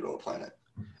call Pluto a planet.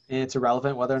 And it's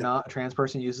irrelevant whether or not a trans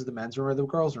person uses the men's room or the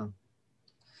girls' room.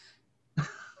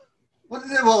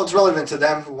 Well, it's relevant to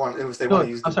them if they want to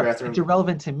use the bathroom. It's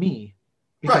irrelevant to me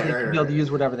because they can be able to use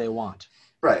whatever they want.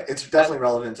 Right, it's definitely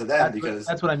relevant to them because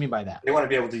that's what I mean by that. They want to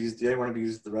be able to use. They want to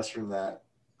use the restroom that.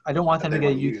 I don't want them to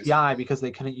get a UTI because they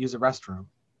couldn't use a restroom.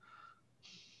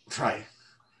 Right.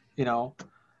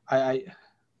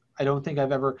 I don't think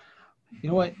I've ever, you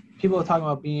know what, people are talking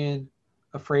about being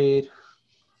afraid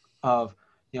of,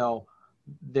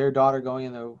 their daughter going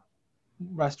in the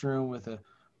restroom with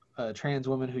a trans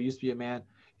woman who used to be a man.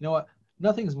 You know what?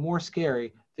 Nothing's more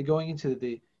scary than going into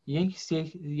the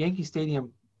Yankee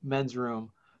Stadium men's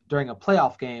room during a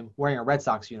playoff game wearing a Red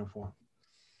Sox uniform.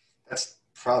 That's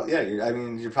probably I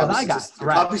mean, you're probably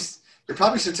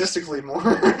statistically more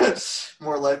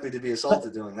more likely to be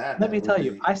assaulted doing that. Let me tell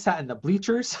you, I sat in the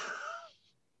bleachers.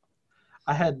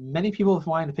 I had many people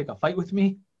wanting to pick a fight with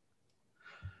me.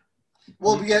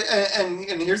 Well, yeah, and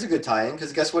here's a good tie-in,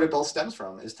 because guess what it both stems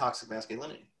from is toxic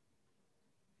masculinity.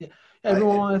 Yeah,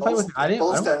 everyone wanted to fight with me. I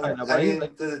don't fight nobody. I mean,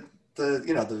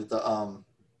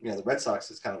 the Red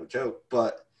Sox is kind of a joke,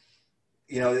 but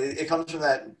it comes from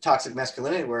that toxic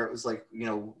masculinity where it was like,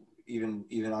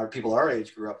 even our people our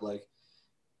age grew up like,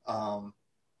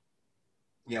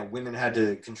 women had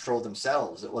to control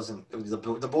themselves. It was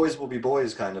the boys will be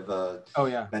boys kind of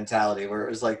mentality, where it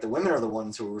was like the women are the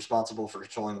ones who were responsible for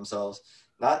controlling themselves,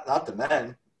 not the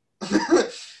men.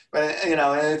 But, and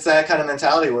it's that kind of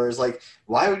mentality where it's like,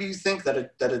 why would you think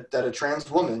that a trans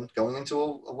woman going into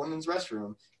a women's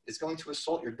restroom is going to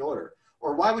assault your daughter?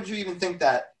 Or why would you even think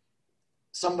that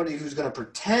somebody who's going to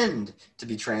pretend to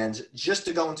be trans just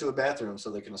to go into a bathroom so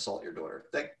they can assault your daughter?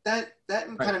 That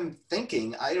right. Kind of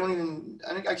thinking, I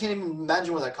can't even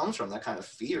imagine where that comes from, that kind of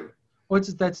fear. Well,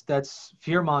 that's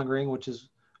fear mongering, which is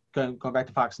going back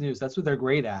to Fox News. That's what they're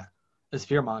great at, is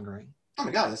fear mongering. Oh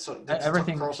my God, that's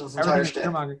everything. Carlson's entire shtick.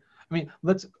 Fear mongering. I mean,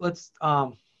 let's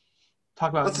talk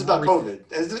about. What's about COVID?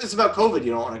 It's about COVID.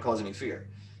 You don't want to cause any fear.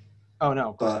 Oh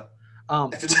no, but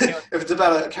if it's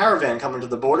about a caravan coming to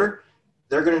the border,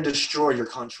 they're going to destroy your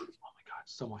country. Oh my God,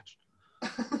 so much.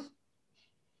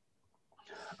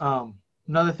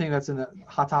 Another thing that's in the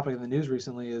hot topic in the news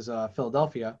recently is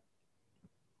Philadelphia.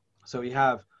 So we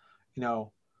have,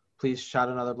 police shot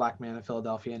another black man in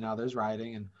Philadelphia, and now there's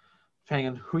rioting. And depending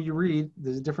on who you read,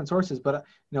 there's different sources. But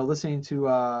listening to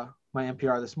my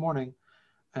NPR this morning,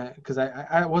 because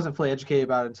I wasn't fully educated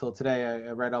about it until today.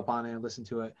 I read up on it and listened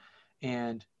to it,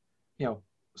 and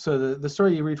so the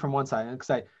story you read from one side, and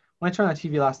because when I turned on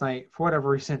TV last night, for whatever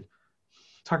reason,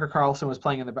 Tucker Carlson was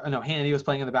playing Hannity was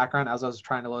playing in the background as I was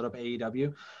trying to load up AEW.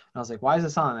 And I was like, why is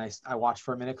this on? And I watched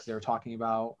for a minute because they were talking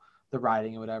about the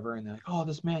rioting and whatever. And they're like, oh,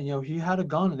 this man, he had a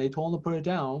gun and they told him to put it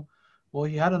down. Well,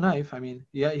 he had a knife. I mean,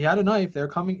 yeah, he had a knife.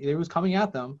 It was coming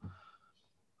at them.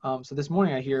 So this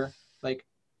morning I hear, like,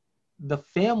 the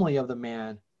family of the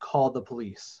man called the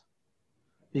police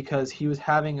because he was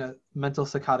having a mental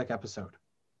psychotic episode.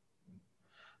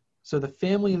 So the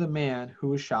family of the man who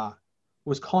was shot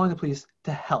was calling the police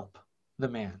to help the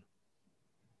man.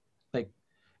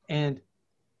 And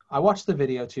I watched the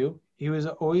video too. He was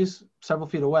always several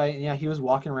feet away, and yeah, he was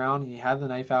walking around and he had the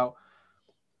knife out.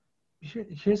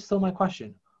 Here's still my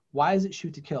question. Why is it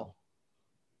shoot to kill?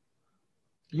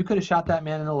 You could have shot that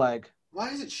man in the leg. Why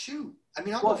is it shoot? I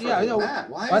mean, I'm afraid of that.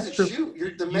 Why is it shoot?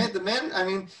 You're the man. I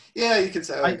mean, yeah, you could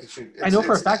say, you could shoot. I know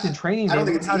for a fact in training, they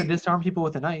learn how to disarm people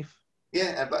with a knife.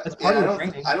 Yeah, but that's part of the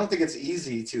training. I don't think it's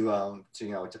easy to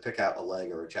pick out a leg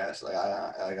or a chest.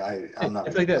 I'm not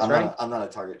a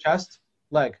target. Chest,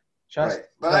 leg, chest. Right,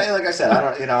 but like I said,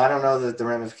 I don't know the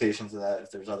ramifications of that.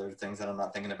 If there's other things that I'm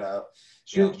not thinking about,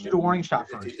 shoot a warning shot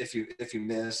first. If you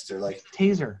missed or like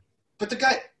taser. But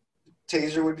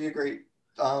taser would be a great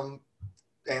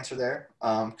answer there,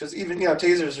 because even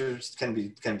tasers can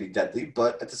be deadly,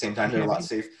 but at the same time they're a lot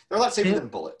safer than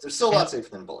bullets. They're still a lot safer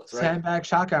than bullets, right? Sandbag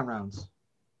shotgun rounds.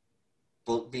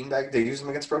 Beanbag, they use them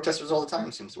against protesters all the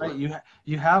time. Seems to work. Right,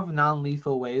 you have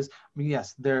non-lethal ways. I mean,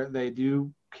 yes, they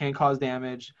can cause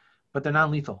damage, but they're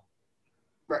non-lethal.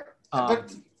 Right,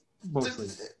 but mostly,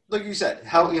 like you said,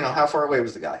 how far away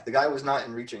was the guy? The guy was not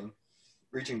in reaching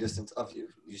distance of you,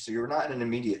 so you're not an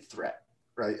immediate threat,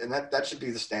 right? And that should be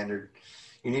the standard.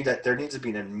 You need that. There needs to be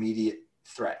an immediate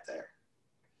threat there.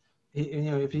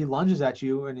 If he lunges at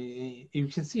you and you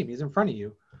can see him, he's in front of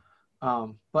you.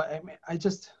 But I mean,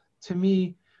 to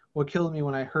me, what killed me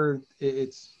when I heard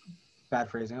it's bad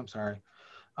phrasing. I'm sorry.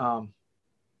 But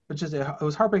just it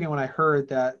was heartbreaking when I heard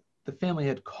that the family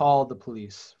had called the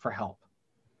police for help.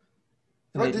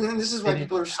 Right, and this is why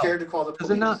people are scared to call the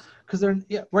police.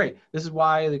 Right. This is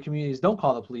why the communities don't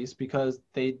call the police, because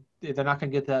they're not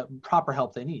going to get the proper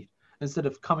help they need. Instead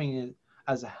of coming in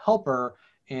as a helper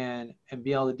and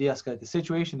be able to de-escalate the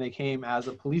situation, they came as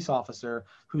a police officer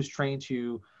who's trained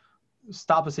to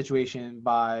stop a situation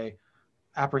by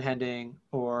apprehending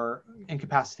or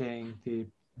incapacitating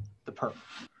the perp.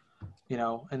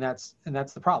 And that's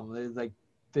the problem. Like,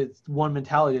 it's one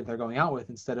mentality that they're going out with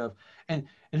instead of, and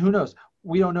who knows,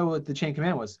 we don't know what the chain of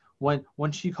command was.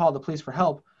 When she called the police for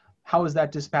help, how was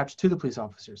that dispatched to the police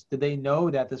officers? Did they know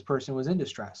that this person was in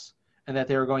distress and that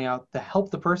they were going out to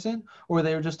help the person, or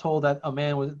they were just told that a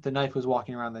man with the knife was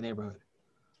walking around the neighborhood?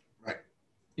 Right.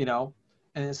 You know,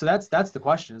 and so that's the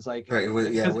question. It's like, right. What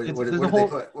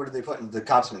did they put in the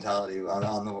cops mentality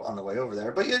on the way over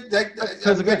there? But I'm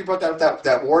glad you brought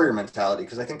that warrior mentality,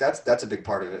 because I think that's a big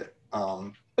part of it.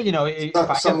 But you know,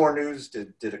 some more news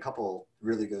did a couple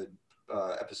really good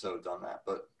episodes on that.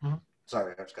 But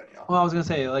sorry, I was cutting you off. Well, I was gonna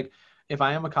say, like, if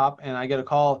I am a cop and I get a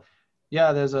call,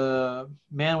 yeah, there's a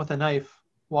man with a knife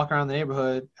walking around the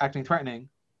neighborhood acting threatening,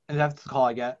 and that's the call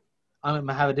I get, I'm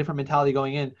gonna have a different mentality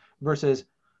going in versus,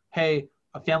 hey,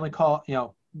 a family call, you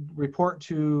know, report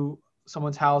to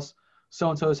someone's house, so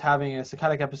and so is having a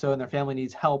psychotic episode and their family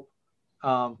needs help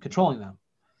controlling them.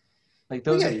 Like,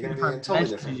 those are different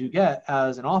messages you get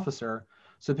as an officer.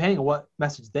 So depending on what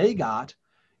message they got,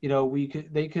 you know,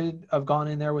 they could have gone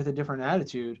in there with a different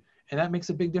attitude, and that makes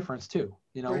a big difference too.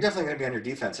 You know, you're definitely going to be on your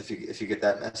defense if you get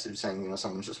that message saying, you know,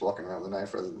 someone's just walking around with a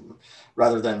knife,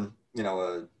 rather than you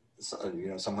know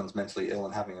someone's mentally ill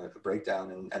and having a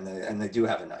breakdown and they do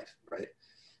have a knife, right?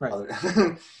 Right.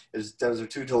 Those are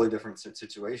two totally different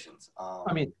situations.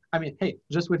 I mean, hey,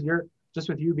 just with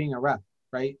you being a rep,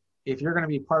 right? If you're going to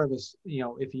be part of this, you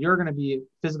know, if you're going to be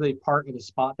physically part of a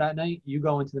spot that night, you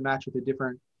go into the match with a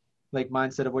different like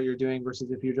mindset of what you're doing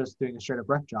versus if you're just doing a straight up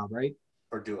rep job, right?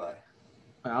 Or do I?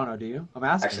 I don't know. Do you? I'm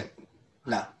asking. Actually,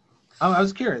 no. I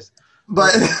was curious.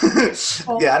 But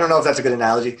yeah, I don't know if that's a good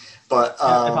analogy. But if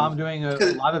I'm doing a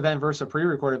live event versus a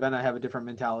pre-record event, I have a different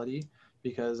mentality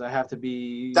because I have to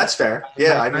be. That's fair.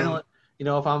 Yeah, I mean, you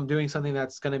know, if I'm doing something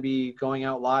that's going to be going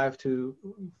out live to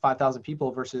 5,000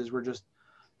 people versus we're just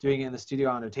doing it in the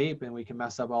studio on a tape and we can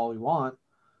mess up all we want,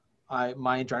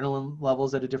 my adrenaline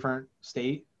level's at a different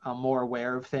state. I'm more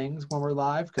aware of things when we're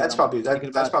live. That's probably a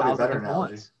better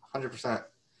analogy. 100%.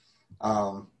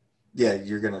 Yeah,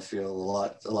 you're gonna feel a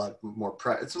lot more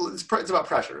it's about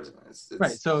pressure, isn't it? It's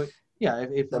right. So yeah,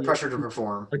 if the pressure to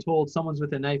perform. Are told someone's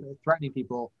with a knife threatening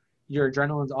people, your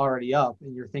adrenaline's already up,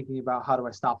 and you're thinking about how do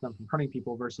I stop them from hurting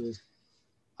people versus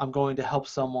I'm going to help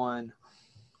someone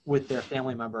with their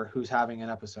family member who's having an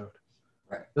episode.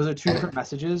 Right. Those are two different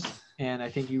messages, and I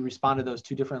think you respond to those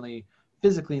two differently,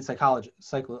 physically and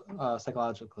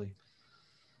psychologically.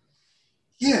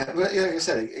 Yeah, but like I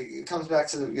said, it comes back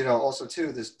to, you know, also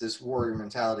too this warrior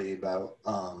mentality about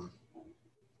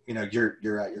you know,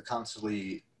 you're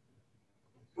constantly,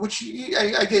 which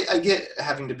I get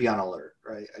having to be on alert,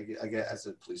 right? I get as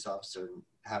a police officer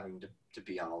having to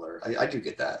be on alert. I do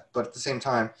get that, but at the same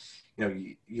time, you know,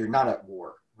 you're not at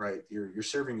war, right? You're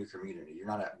serving your community. You're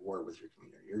not at war with your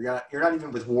community. You're not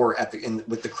even with war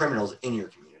with the criminals in your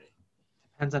community.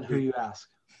 Depends on who you ask.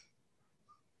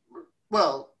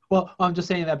 Well, I'm just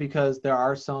saying that because there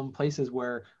are some places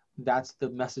where that's the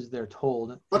message they're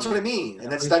told. That's what I mean,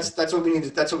 and that's what we need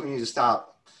to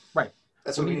stop. Right.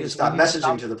 That's what we need to stop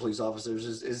messaging to the police officers.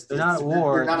 Is they're not at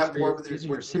war. You're not at war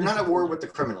with you're not at war with the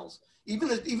criminals. Even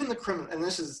the criminal, and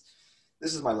this is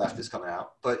my leftist coming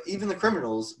out, but even the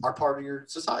criminals are part of your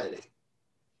society.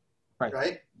 Right.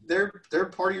 Right. They're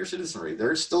part of your citizenry.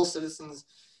 They're still citizens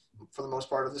for the most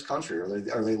part of this country, or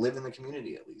they live in the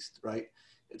community at least. Right.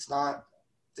 It's not.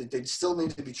 They still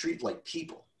need to be treated like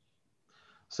people.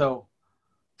 So,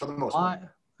 for the most part,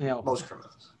 most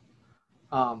criminals.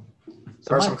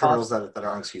 There are some criminals that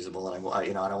are unexcusable,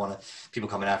 and I don't want people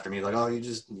coming after me like, oh, you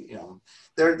just, you know,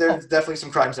 there's definitely some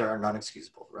crimes that are not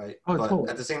excusable, right? Oh, but totally.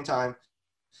 At the same time,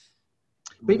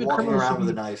 walking around with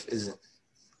a knife isn't.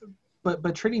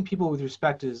 But treating people with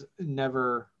respect is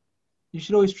never. You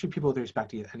should always treat people with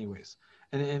respect, anyways.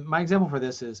 And my example for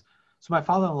this is, so my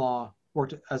father-in-law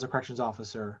worked as a corrections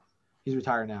officer. He's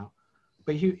retired now,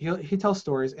 but he tells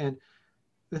stories. And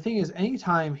the thing is,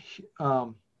 anytime a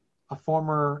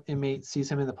former inmate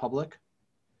sees him in the public,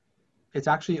 it's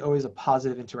actually always a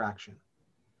positive interaction.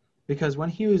 Because when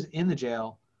he was in the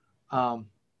jail,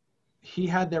 he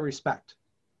had their respect.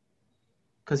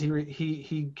 Because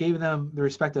he gave them the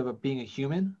respect of being a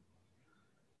human,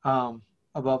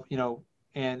 above, you know,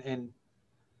 and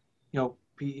you know,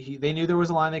 they knew there was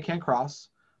a line they can't cross.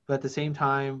 But at the same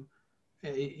time,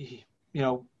 you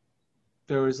know,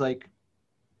 there was like,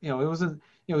 you know, it wasn't,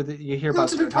 you know, you hear about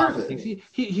things.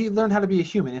 He learned how to be a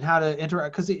human and how to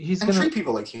interact because he's going to treat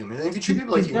people like humans. And if you treat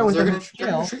people like humans, they're going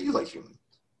to treat you like humans.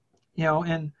 You know,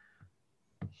 and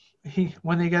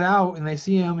when they get out and they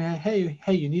see him, hey,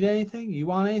 you need anything? You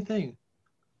want anything?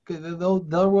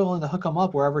 They're willing to hook him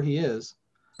up wherever he is.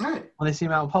 Right. When they see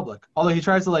him out in public. Although he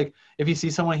tries to, like, if he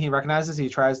sees someone he recognizes, he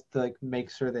tries to, like,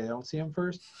 make sure they don't see him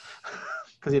first.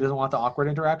 because he doesn't want the awkward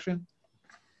interaction.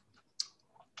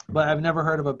 But I've never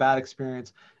heard of a bad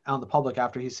experience out in the public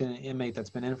after he's seen an inmate that's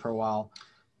been in for a while.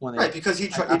 When Right, because he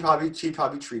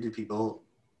probably treated people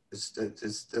as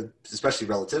especially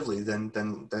relatively than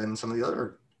some of the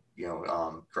other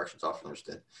corrections officers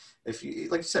did. If you,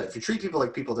 like you said, if you treat people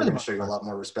like people, they're going to show you a lot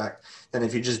more respect than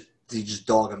if you just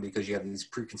dog them because you have these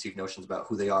preconceived notions about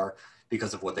who they are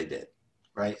because of what they did,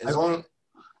 right?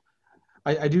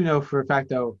 I do know for a fact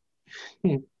though,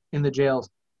 in the jails,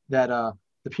 that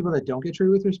the people that don't get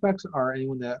treated with respect are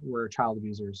anyone that were child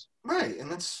abusers. Right, and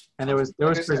there was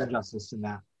prison justice in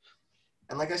that.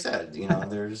 And like I said,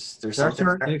 there's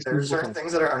certain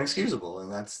things that are unexcusable,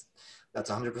 and that's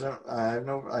 100%. I have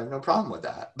no problem with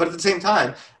that. But at the same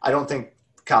time, I don't think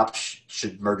cops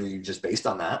should murder you just based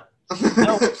on that.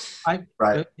 No,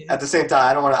 right. At the same time,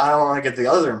 I don't want to get the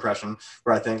other impression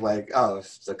where I think like, oh,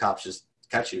 if the cops just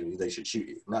catch you, they should shoot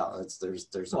you. No, there's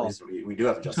a reason we do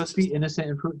have a justice. You're supposed to be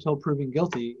innocent until proven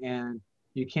guilty, and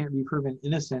you can't be proven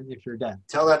innocent if you're dead.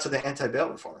 Tell that to the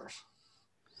anti-bail reformers.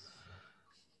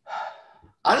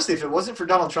 Honestly, if it wasn't for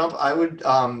Donald Trump, I would,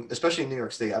 especially in New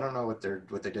York State. I don't know what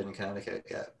they did in Connecticut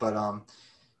yet, but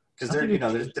because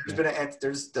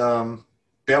there's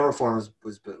bail reform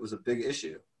was a big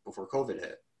issue before COVID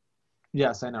hit.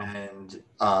 Yes, I know. And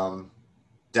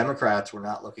Democrats were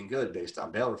not looking good based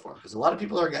on bail reform because a lot of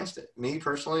people are against it. Me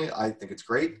personally, I think it's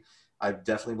great. I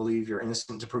definitely believe you're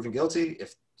innocent to proven guilty.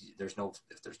 If there's not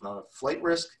a flight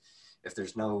risk, if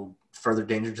there's no further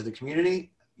danger to the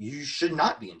community, you should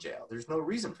not be in jail. There's no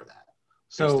reason for that.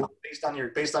 So based on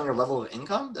your level of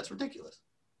income, that's ridiculous.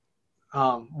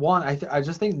 One, I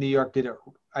just think New York did it.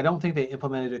 I don't think they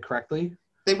implemented it correctly.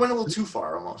 They went a little too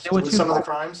far almost with some of the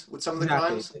crimes.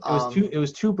 It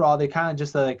was too broad. They kind of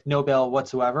just like no bail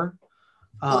whatsoever.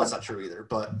 Well, that's not true either.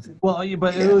 But it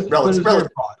was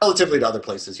relatively to other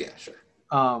places. Yeah, sure.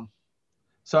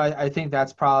 So I think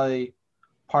that's probably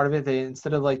part of it. They,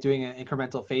 instead of like doing an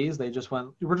incremental phase, they just went,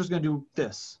 we're just going to do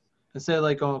this instead of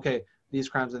like going, okay, these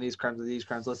crimes and these crimes and these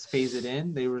crimes, let's phase it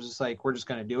in. They were just like, we're just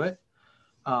going to do it.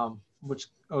 Which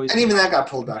always, and even that got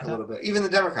pulled back a little bit. Even the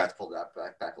Democrats pulled that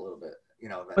back a little bit.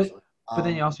 Eventually. But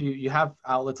then you have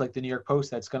outlets like the New York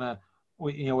Post that's gonna,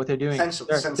 what they're doing. They're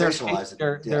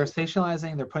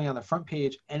sensationalizing. They're putting on the front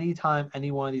page anytime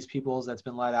any one of these people that's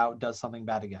been let out does something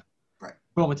bad again. Right.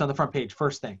 Boom! It's on the front page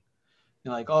first thing.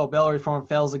 You're like, oh, bail reform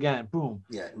fails again. Boom.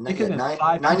 Yeah.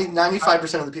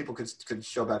 95% of the people could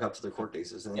show back up to their court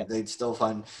cases, and they'd still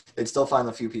find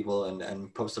a few people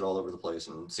and post it all over the place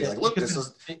and see look, this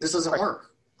doesn't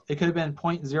work. It could have been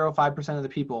 0.05% of the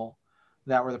people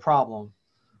that were the problem,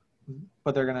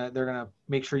 but they're gonna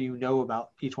make sure you know about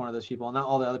each one of those people and not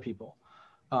all the other people.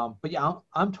 But yeah,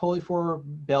 I'm totally for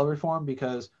bail reform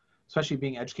because, especially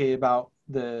being educated about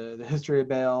the history of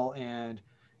bail and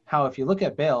how if you look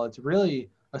at bail, it's really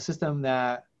a system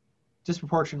that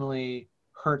disproportionately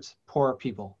hurts poor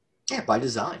people. Yeah, by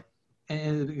design.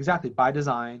 And exactly by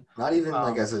design. Not even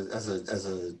like as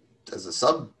a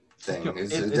sub thing.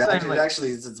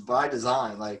 It's by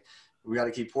design. Like, we got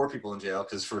to keep poor people in jail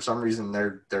because for some reason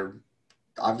they're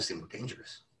obviously more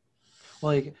dangerous.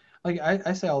 Like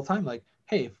I say all the time, like,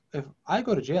 hey, if I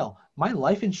go to jail, my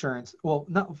life insurance,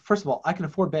 first of all, I can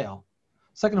afford bail.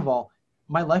 Second of all,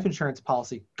 my life insurance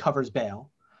policy covers bail.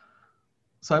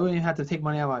 So I wouldn't even have to take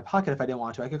money out of my pocket if I didn't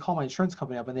want to. I could call my insurance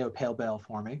company up and they would pay bail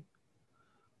for me.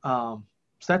 So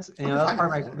that's, that's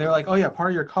part of they're like, oh yeah,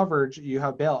 part of your coverage, you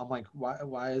have bail. I'm like,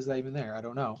 why is that even there? I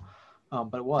don't know.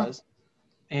 But it was.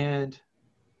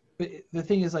 But the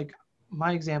thing is, like,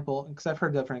 my example, because I've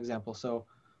heard different examples, so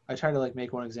I try to like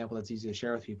make one example that's easy to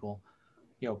share with people.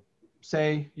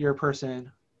 Say you're a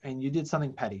person and you did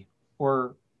something petty,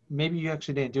 or maybe you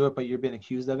actually didn't do it, but you've been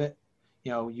accused of it.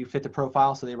 You fit the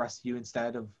profile, so they arrest you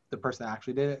instead of the person that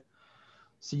actually did it.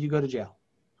 So you go to jail.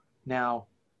 Now,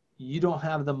 you don't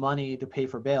have the money to pay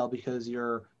for bail because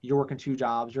you're working 2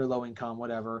 jobs, you're low income,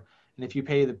 whatever. And if you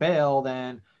pay the bail,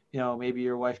 then maybe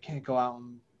your wife can't go out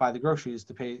and buy the groceries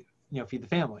to pay, feed the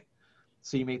family.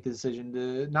 So you make the decision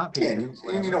to not pay. Yeah,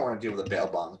 and you don't want to deal with a bail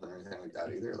bondsman or anything like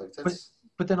that either. Like that's.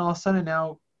 But then all of a sudden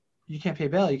now, you can't pay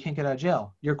bail. You can't get out of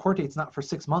jail. Your court date's not for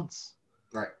 6 months.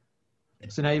 Right.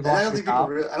 So now you've lost your job.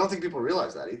 I don't think people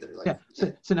realize that either. Like,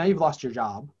 yeah. So now you've lost your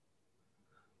job.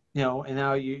 And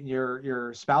now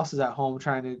your spouse is at home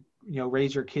trying to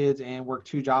raise your kids and work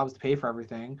 2 jobs to pay for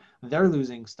everything. They're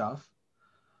losing stuff.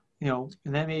 And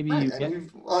then maybe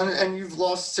you've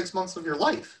lost 6 months of your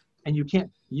life. And you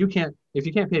can't if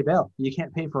you can't pay bail, you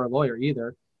can't pay for a lawyer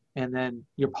either. And then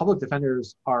your public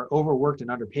defenders are overworked and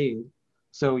underpaid.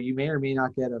 So you may or may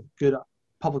not get a good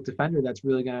public defender that's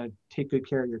really going to take good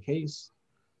care of your case.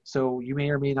 So you may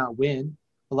or may not win.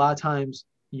 A lot of times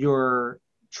you're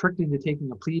tricked into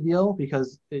taking a plea deal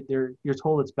because you're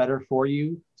told it's better for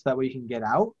you so that way you can get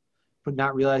out, but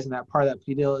not realizing that part of that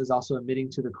plea deal is also admitting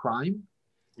to the crime,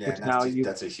 Yeah, which and now you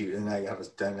that's a huge. And now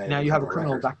you have a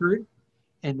criminal record,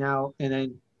 and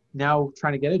then now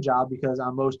trying to get a job because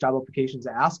on most job applications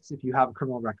it asks if you have a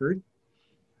criminal record.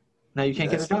 Now you Yeah,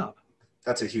 can't get a job.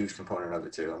 that's a huge component of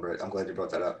it too. I'm glad you brought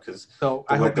that up because So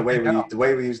I hope the way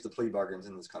we use the plea bargains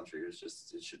in this country is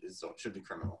just it should be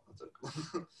criminal.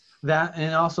 that,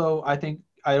 and also I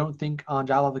don't think on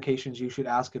job applications you should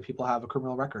ask if people have a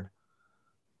criminal record.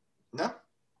 No,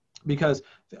 because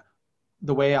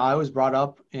the way I was brought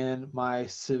up in my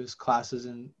civics classes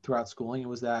and throughout schooling, it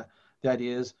was that the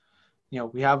idea is,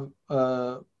 we have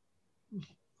a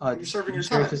you're serving your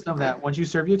time system right? that once you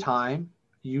serve your time,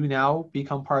 you now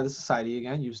become part of the society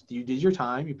again. You did your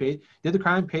time, you did the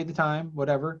crime, paid the time,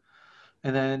 whatever,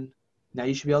 and then now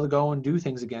you should be able to go and do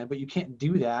things again. But you can't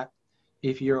do that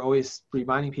if you're always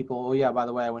reminding people, oh yeah, by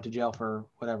the way, I went to jail for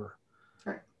whatever.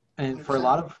 Right. And 100%. For a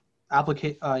lot of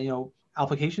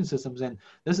application systems, and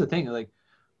this is the thing, like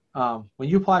when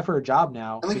you apply for a job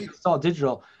now, it's all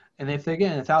digital, and if they're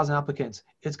getting 1,000 applicants,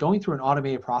 it's going through an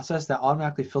automated process that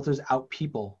automatically filters out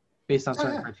people based on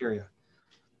certain criteria.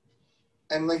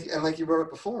 And like you brought up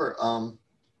before,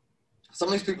 some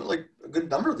of these people, like a good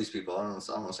number of these people, I don't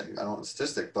know the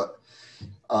statistic, but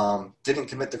didn't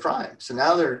commit the crime. So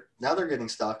now they're getting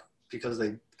stuck because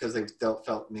they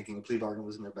felt making a plea bargain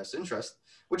was in their best interest,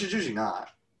 which is usually not.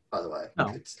 By the way,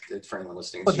 no. It's for anyone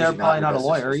listening. But they're probably not a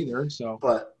lawyer either. So,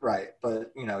 but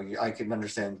I can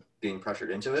understand being pressured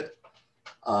into it.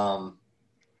 But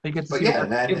yeah, and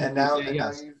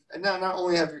now not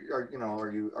only are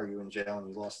you in jail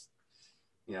and you lost,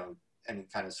 any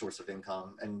kind of source of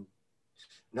income, and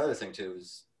another thing too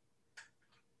is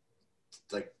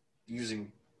like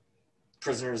using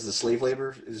prisoners as slave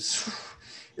labor is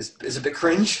a bit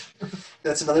cringe.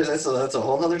 That's a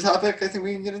whole other topic I think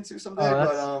we can get into someday.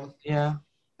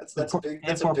 That's a big.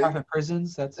 That's a big. Private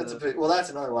prisons. That's a big. Well,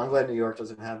 that's another one. I'm glad New York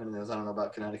doesn't have any of those. I don't know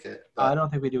about Connecticut. I don't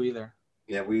think we do either.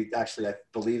 Yeah, we actually, I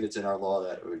believe it's in our law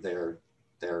that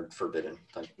they're forbidden.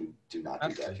 Like we do not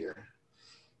do that here.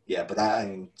 Yeah, but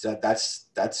that's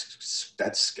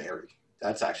scary.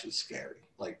 That's actually scary.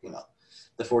 Like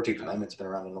the 14th Amendment's been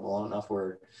around long enough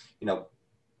where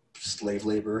slave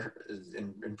labor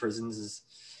in prisons is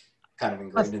kind of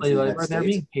ingrained into the United States. They're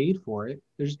being paid for it.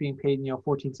 They're just being paid,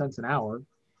 14 cents an hour.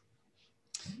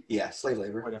 Yeah, slave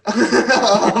labor.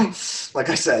 Like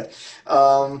I said,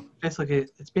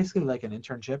 it's basically like an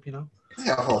internship,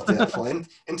 Yeah, well, definitely.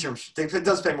 Internship. It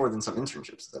does pay more than some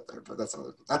internships out there, but that's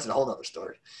a whole other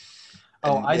story.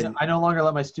 I no longer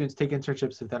let my students take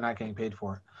internships if they're not getting paid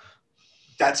for it.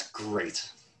 That's great.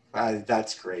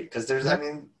 That's great because there's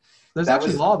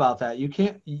actually law about that. You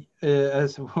can't.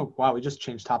 Wow, we just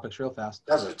changed topics real fast.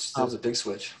 That was a big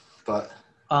switch, but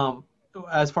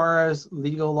as far as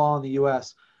legal law in the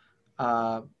U.S.,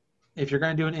 if you're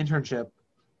going to do an internship,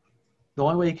 the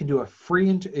only way you can do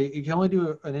you can only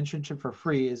do an internship for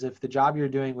free is if the job you're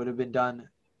doing would have been done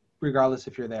regardless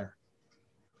if you're there.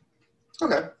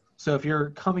 Okay. So if you're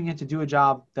coming in to do a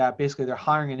job that basically they're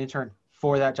hiring an intern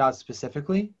for that job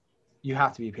specifically, you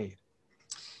have to be paid.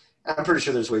 I'm pretty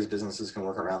sure there's ways businesses can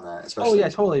work around that. Especially,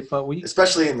 totally. But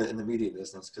especially in the media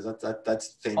business, because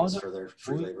that's famous for their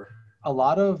free labor. A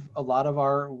lot of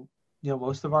our,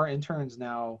 most of our interns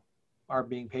now are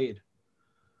being paid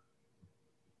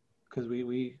because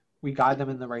we guide them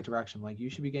in the right direction. Like you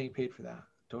should be getting paid for that.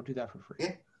 Don't do that for free.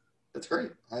 Yeah, that's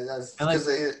great. Because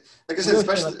like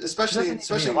I said, especially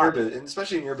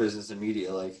in your business and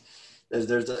media, like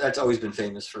that's always been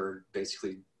famous for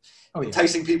basically.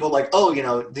 Enticing people like,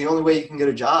 the only way you can get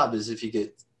a job is if you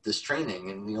get this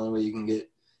training, and the only way you can get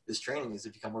this training is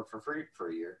if you come work for free for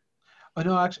a year. Oh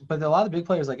no, actually, but a lot of the big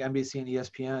players like NBC and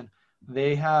ESPN,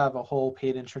 they have a whole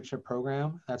paid internship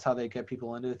program. That's how they get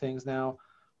people into things now.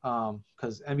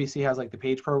 Because NBC has like the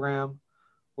Page program,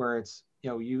 where it's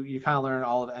you kind of learn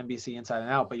all of NBC inside and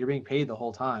out, but you're being paid the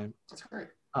whole time. That's great.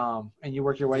 And you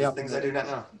work your way up. Things I do not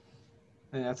know.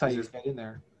 And that's how you get in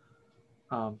there.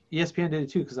 ESPN did it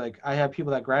too, because like I have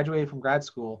people that graduated from grad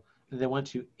school and they went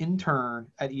to intern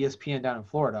at ESPN down in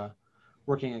Florida,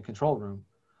 working in a control room,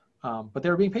 but they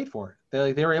were being paid for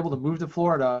it. They were able to move to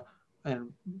Florida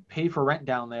and pay for rent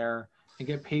down there and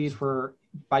get paid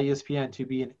by ESPN to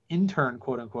be an intern,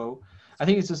 quote unquote. I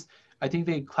think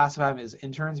they classify them as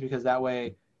interns because that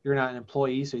way you're not an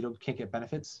employee, so you can't get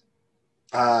benefits.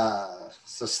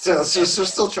 So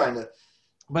still trying to.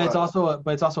 But it's also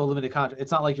a limited contract.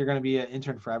 It's not like you're going to be an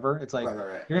intern forever. It's like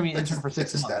right. you're going to be an intern for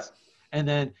 6 months. And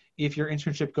then if your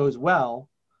internship goes well,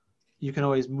 you can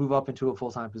always move up into a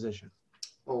full-time position.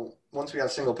 Well, once we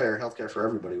have single-payer healthcare for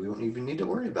everybody, we won't even need to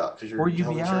worry about because Or your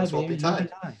health UBI, insurance won't baby, be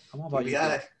tied. UBI. I'm all about UBI.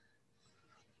 UBI.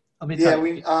 Let me Yeah, tell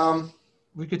you,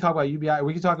 we could talk about UBI.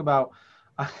 We could talk about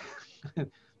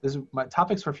this is my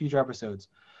topics for future episodes.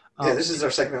 Yeah, this is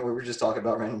our segment where we're just talking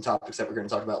about random topics that we're going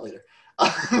to talk about later.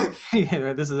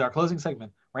 Yeah, this is our closing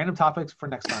segment. Random topics for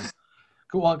next time.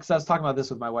 Cool. Well, because I was talking about this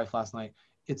with my wife last night.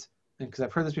 It's because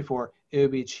I've heard this before. It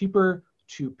would be cheaper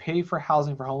to pay for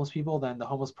housing for homeless people than the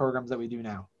homeless programs that we do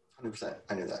now. 100%.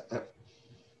 I knew that. Yep.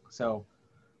 So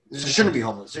there shouldn't be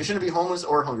homeless. There shouldn't be homeless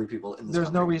or hungry people in this there's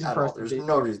country no reason at for all. us to There's be.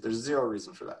 no reason. There's zero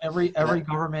reason for that. Every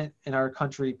government in our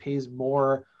country pays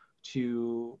more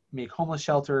to make homeless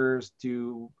shelters,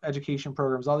 do education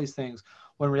programs, all these things.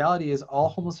 When reality is all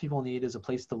homeless people need is a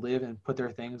place to live and put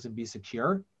their things and be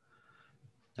secure.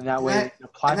 And that way, they can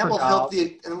apply for jobs.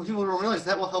 And people don't realize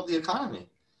that will help the economy.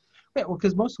 Yeah, well,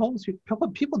 because most homeless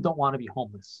people don't want to be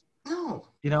homeless. No.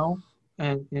 You know,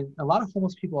 and a lot of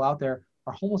homeless people out there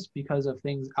are homeless because of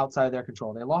things outside of their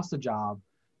control. They lost a job,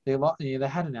 they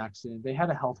had an accident, they had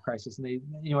a health crisis, and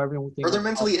everyone thinks. Or they're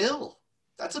mentally ill.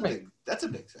 That's a big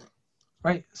thing.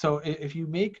 Right. So if you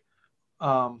make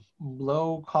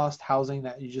low cost housing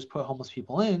that you just put homeless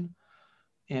people in,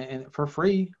 and for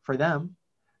free for them,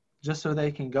 just so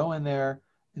they can go in there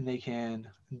and they can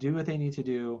do what they need to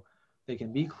do. They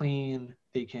can be clean.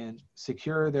 They can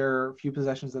secure their few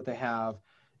possessions that they have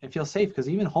and feel safe. Because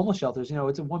even homeless shelters,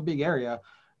 it's in one big area.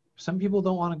 Some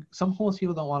homeless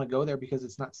people don't want to go there because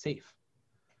it's not safe.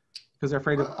 Because they're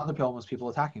afraid of other homeless people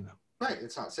attacking them. Right.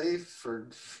 It's not safe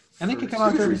and they can come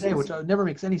out during the day, which never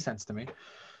makes any sense to me.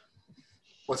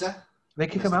 What's that? They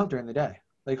can come out during the day.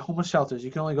 Like homeless shelters,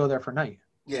 you can only go there for night.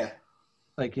 Yeah.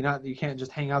 Like you can't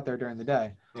just hang out there during the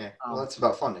day. Yeah. Well, that's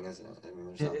about funding, isn't it? I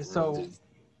mean,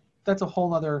 that's a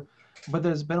whole other. But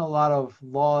there's been a lot of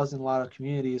laws in a lot of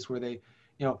communities where they,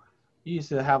 you used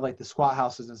to have like the squat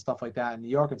houses and stuff like that in New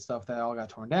York and stuff that all got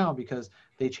torn down because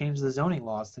they changed the zoning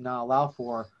laws to not allow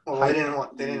for. Well, they didn't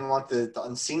want the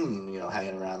unseen,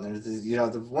 hanging around.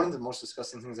 There's one of the most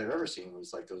disgusting things I've ever seen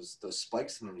was like those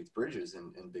spikes underneath bridges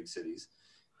in big cities.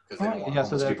 Yeah,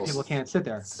 so that people can't sit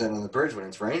there. Sit on the bridge when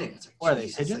it's raining. It's like, what are they,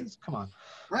 pigeons? Come on.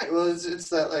 Right. Well, it's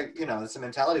that it's a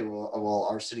mentality. Well,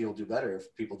 our city will do better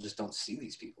if people just don't see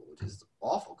these people, which is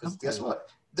awful. Because guess what?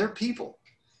 They're people.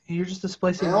 You're just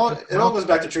displacing. It all goes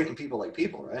back to treating people like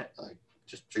people, right? Like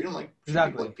just treat them like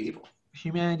people.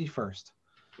 Humanity first.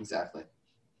 Exactly.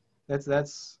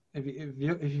 That's if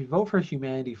you vote for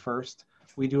humanity first,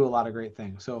 we do a lot of great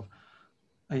things. So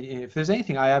if there's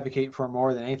anything I advocate for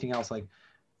more than anything else, like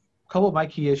a couple of my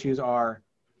key issues are,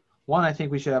 one, I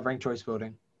think we should have ranked choice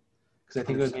voting because I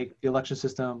think 100%. It would make the election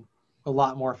system a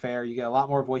lot more fair. You get a lot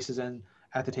more voices in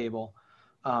at the table.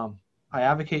 I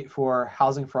advocate for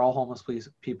housing for all homeless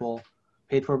people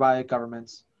paid for by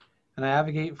governments. And I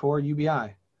advocate for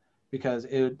UBI because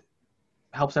it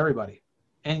helps everybody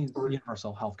and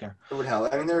universal health care. It would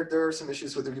help. I mean, there are some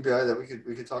issues with the UBI that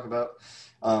we could talk about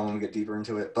when we get deeper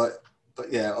into it. But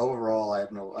yeah, overall, I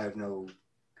have no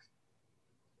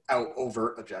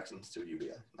overt objections to UBI.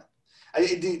 No.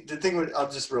 The thing with,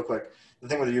 just real quick, the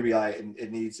thing with the UBI,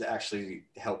 it needs to actually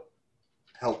help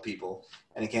people,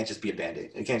 and it can't just be a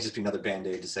Band-Aid. It can't just be another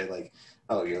Band-Aid to say like,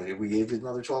 oh, we gave you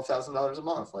another $12,000 a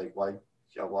month. Like, why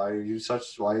are you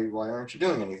why aren't you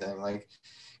doing anything? Like,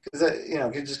 because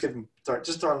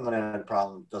just throwing money at a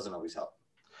problem doesn't always help.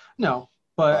 No,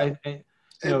 but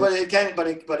but it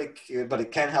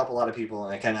can help a lot of people,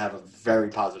 and it can have a very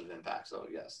positive impact. So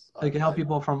yes, it can help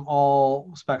people from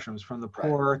all spectrums, from the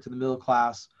poor to the middle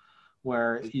class,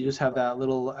 where you just have that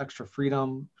little extra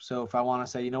freedom. So if I want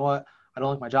to say, you know what, I don't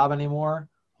like my job anymore,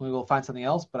 I'm gonna go find something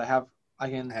else, but I have a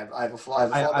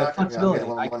fallback. Flexibility. I have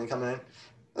a little money coming in.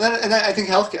 And I think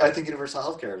healthcare. I think universal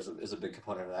healthcare is a big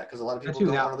component of that because a lot of people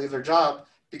don't want to leave their job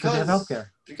because they have healthcare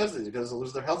because they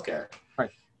lose their healthcare.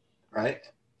 Right.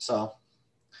 So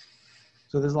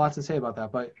there's a lot to say about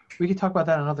that, but we could talk about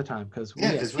that another time because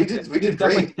we did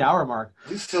great. The hour mark.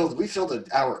 We filled an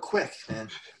hour quick, man.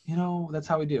 That's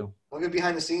how we do. We'll get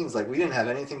behind the scenes. Like we didn't have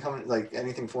anything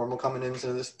anything formal coming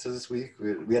into this week.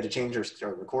 We had to change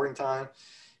our recording time.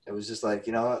 It was just like,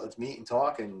 let's meet and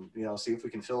talk and see if we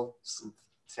can fill some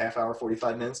half hour,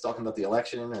 45 minutes talking about the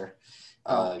election or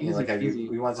easy.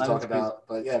 We wanted to talk about.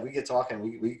 But yeah, we get talking.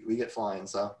 We get flying.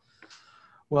 So.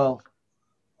 Well,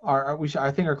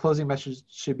 I think our closing message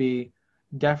should be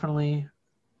definitely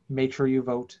make sure you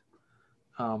vote.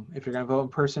 If you're going to vote in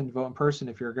person, vote in person.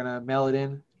 If you're going to mail it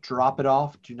in, drop it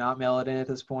off. Do not mail it in at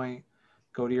this point.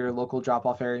 Go to your local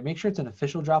drop-off area. Make sure it's an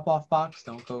official drop-off box.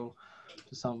 Don't go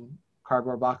to some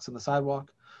cardboard box on the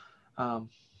sidewalk,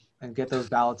 and get those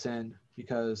ballots in,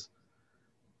 because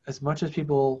as much as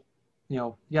people,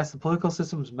 yes, the political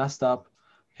system's messed up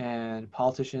and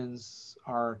politicians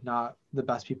are not the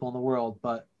best people in the world,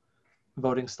 but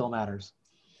voting still matters.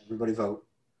 Everybody vote.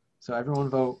 So everyone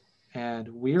vote, and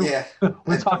we'll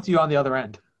talk to you on the other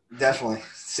end. Definitely.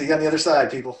 See you on the other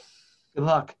side, people. Good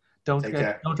luck. Don't Take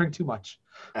care. Don't drink too much.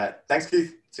 All right. Thanks,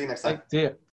 Keith. See you next time. See ya.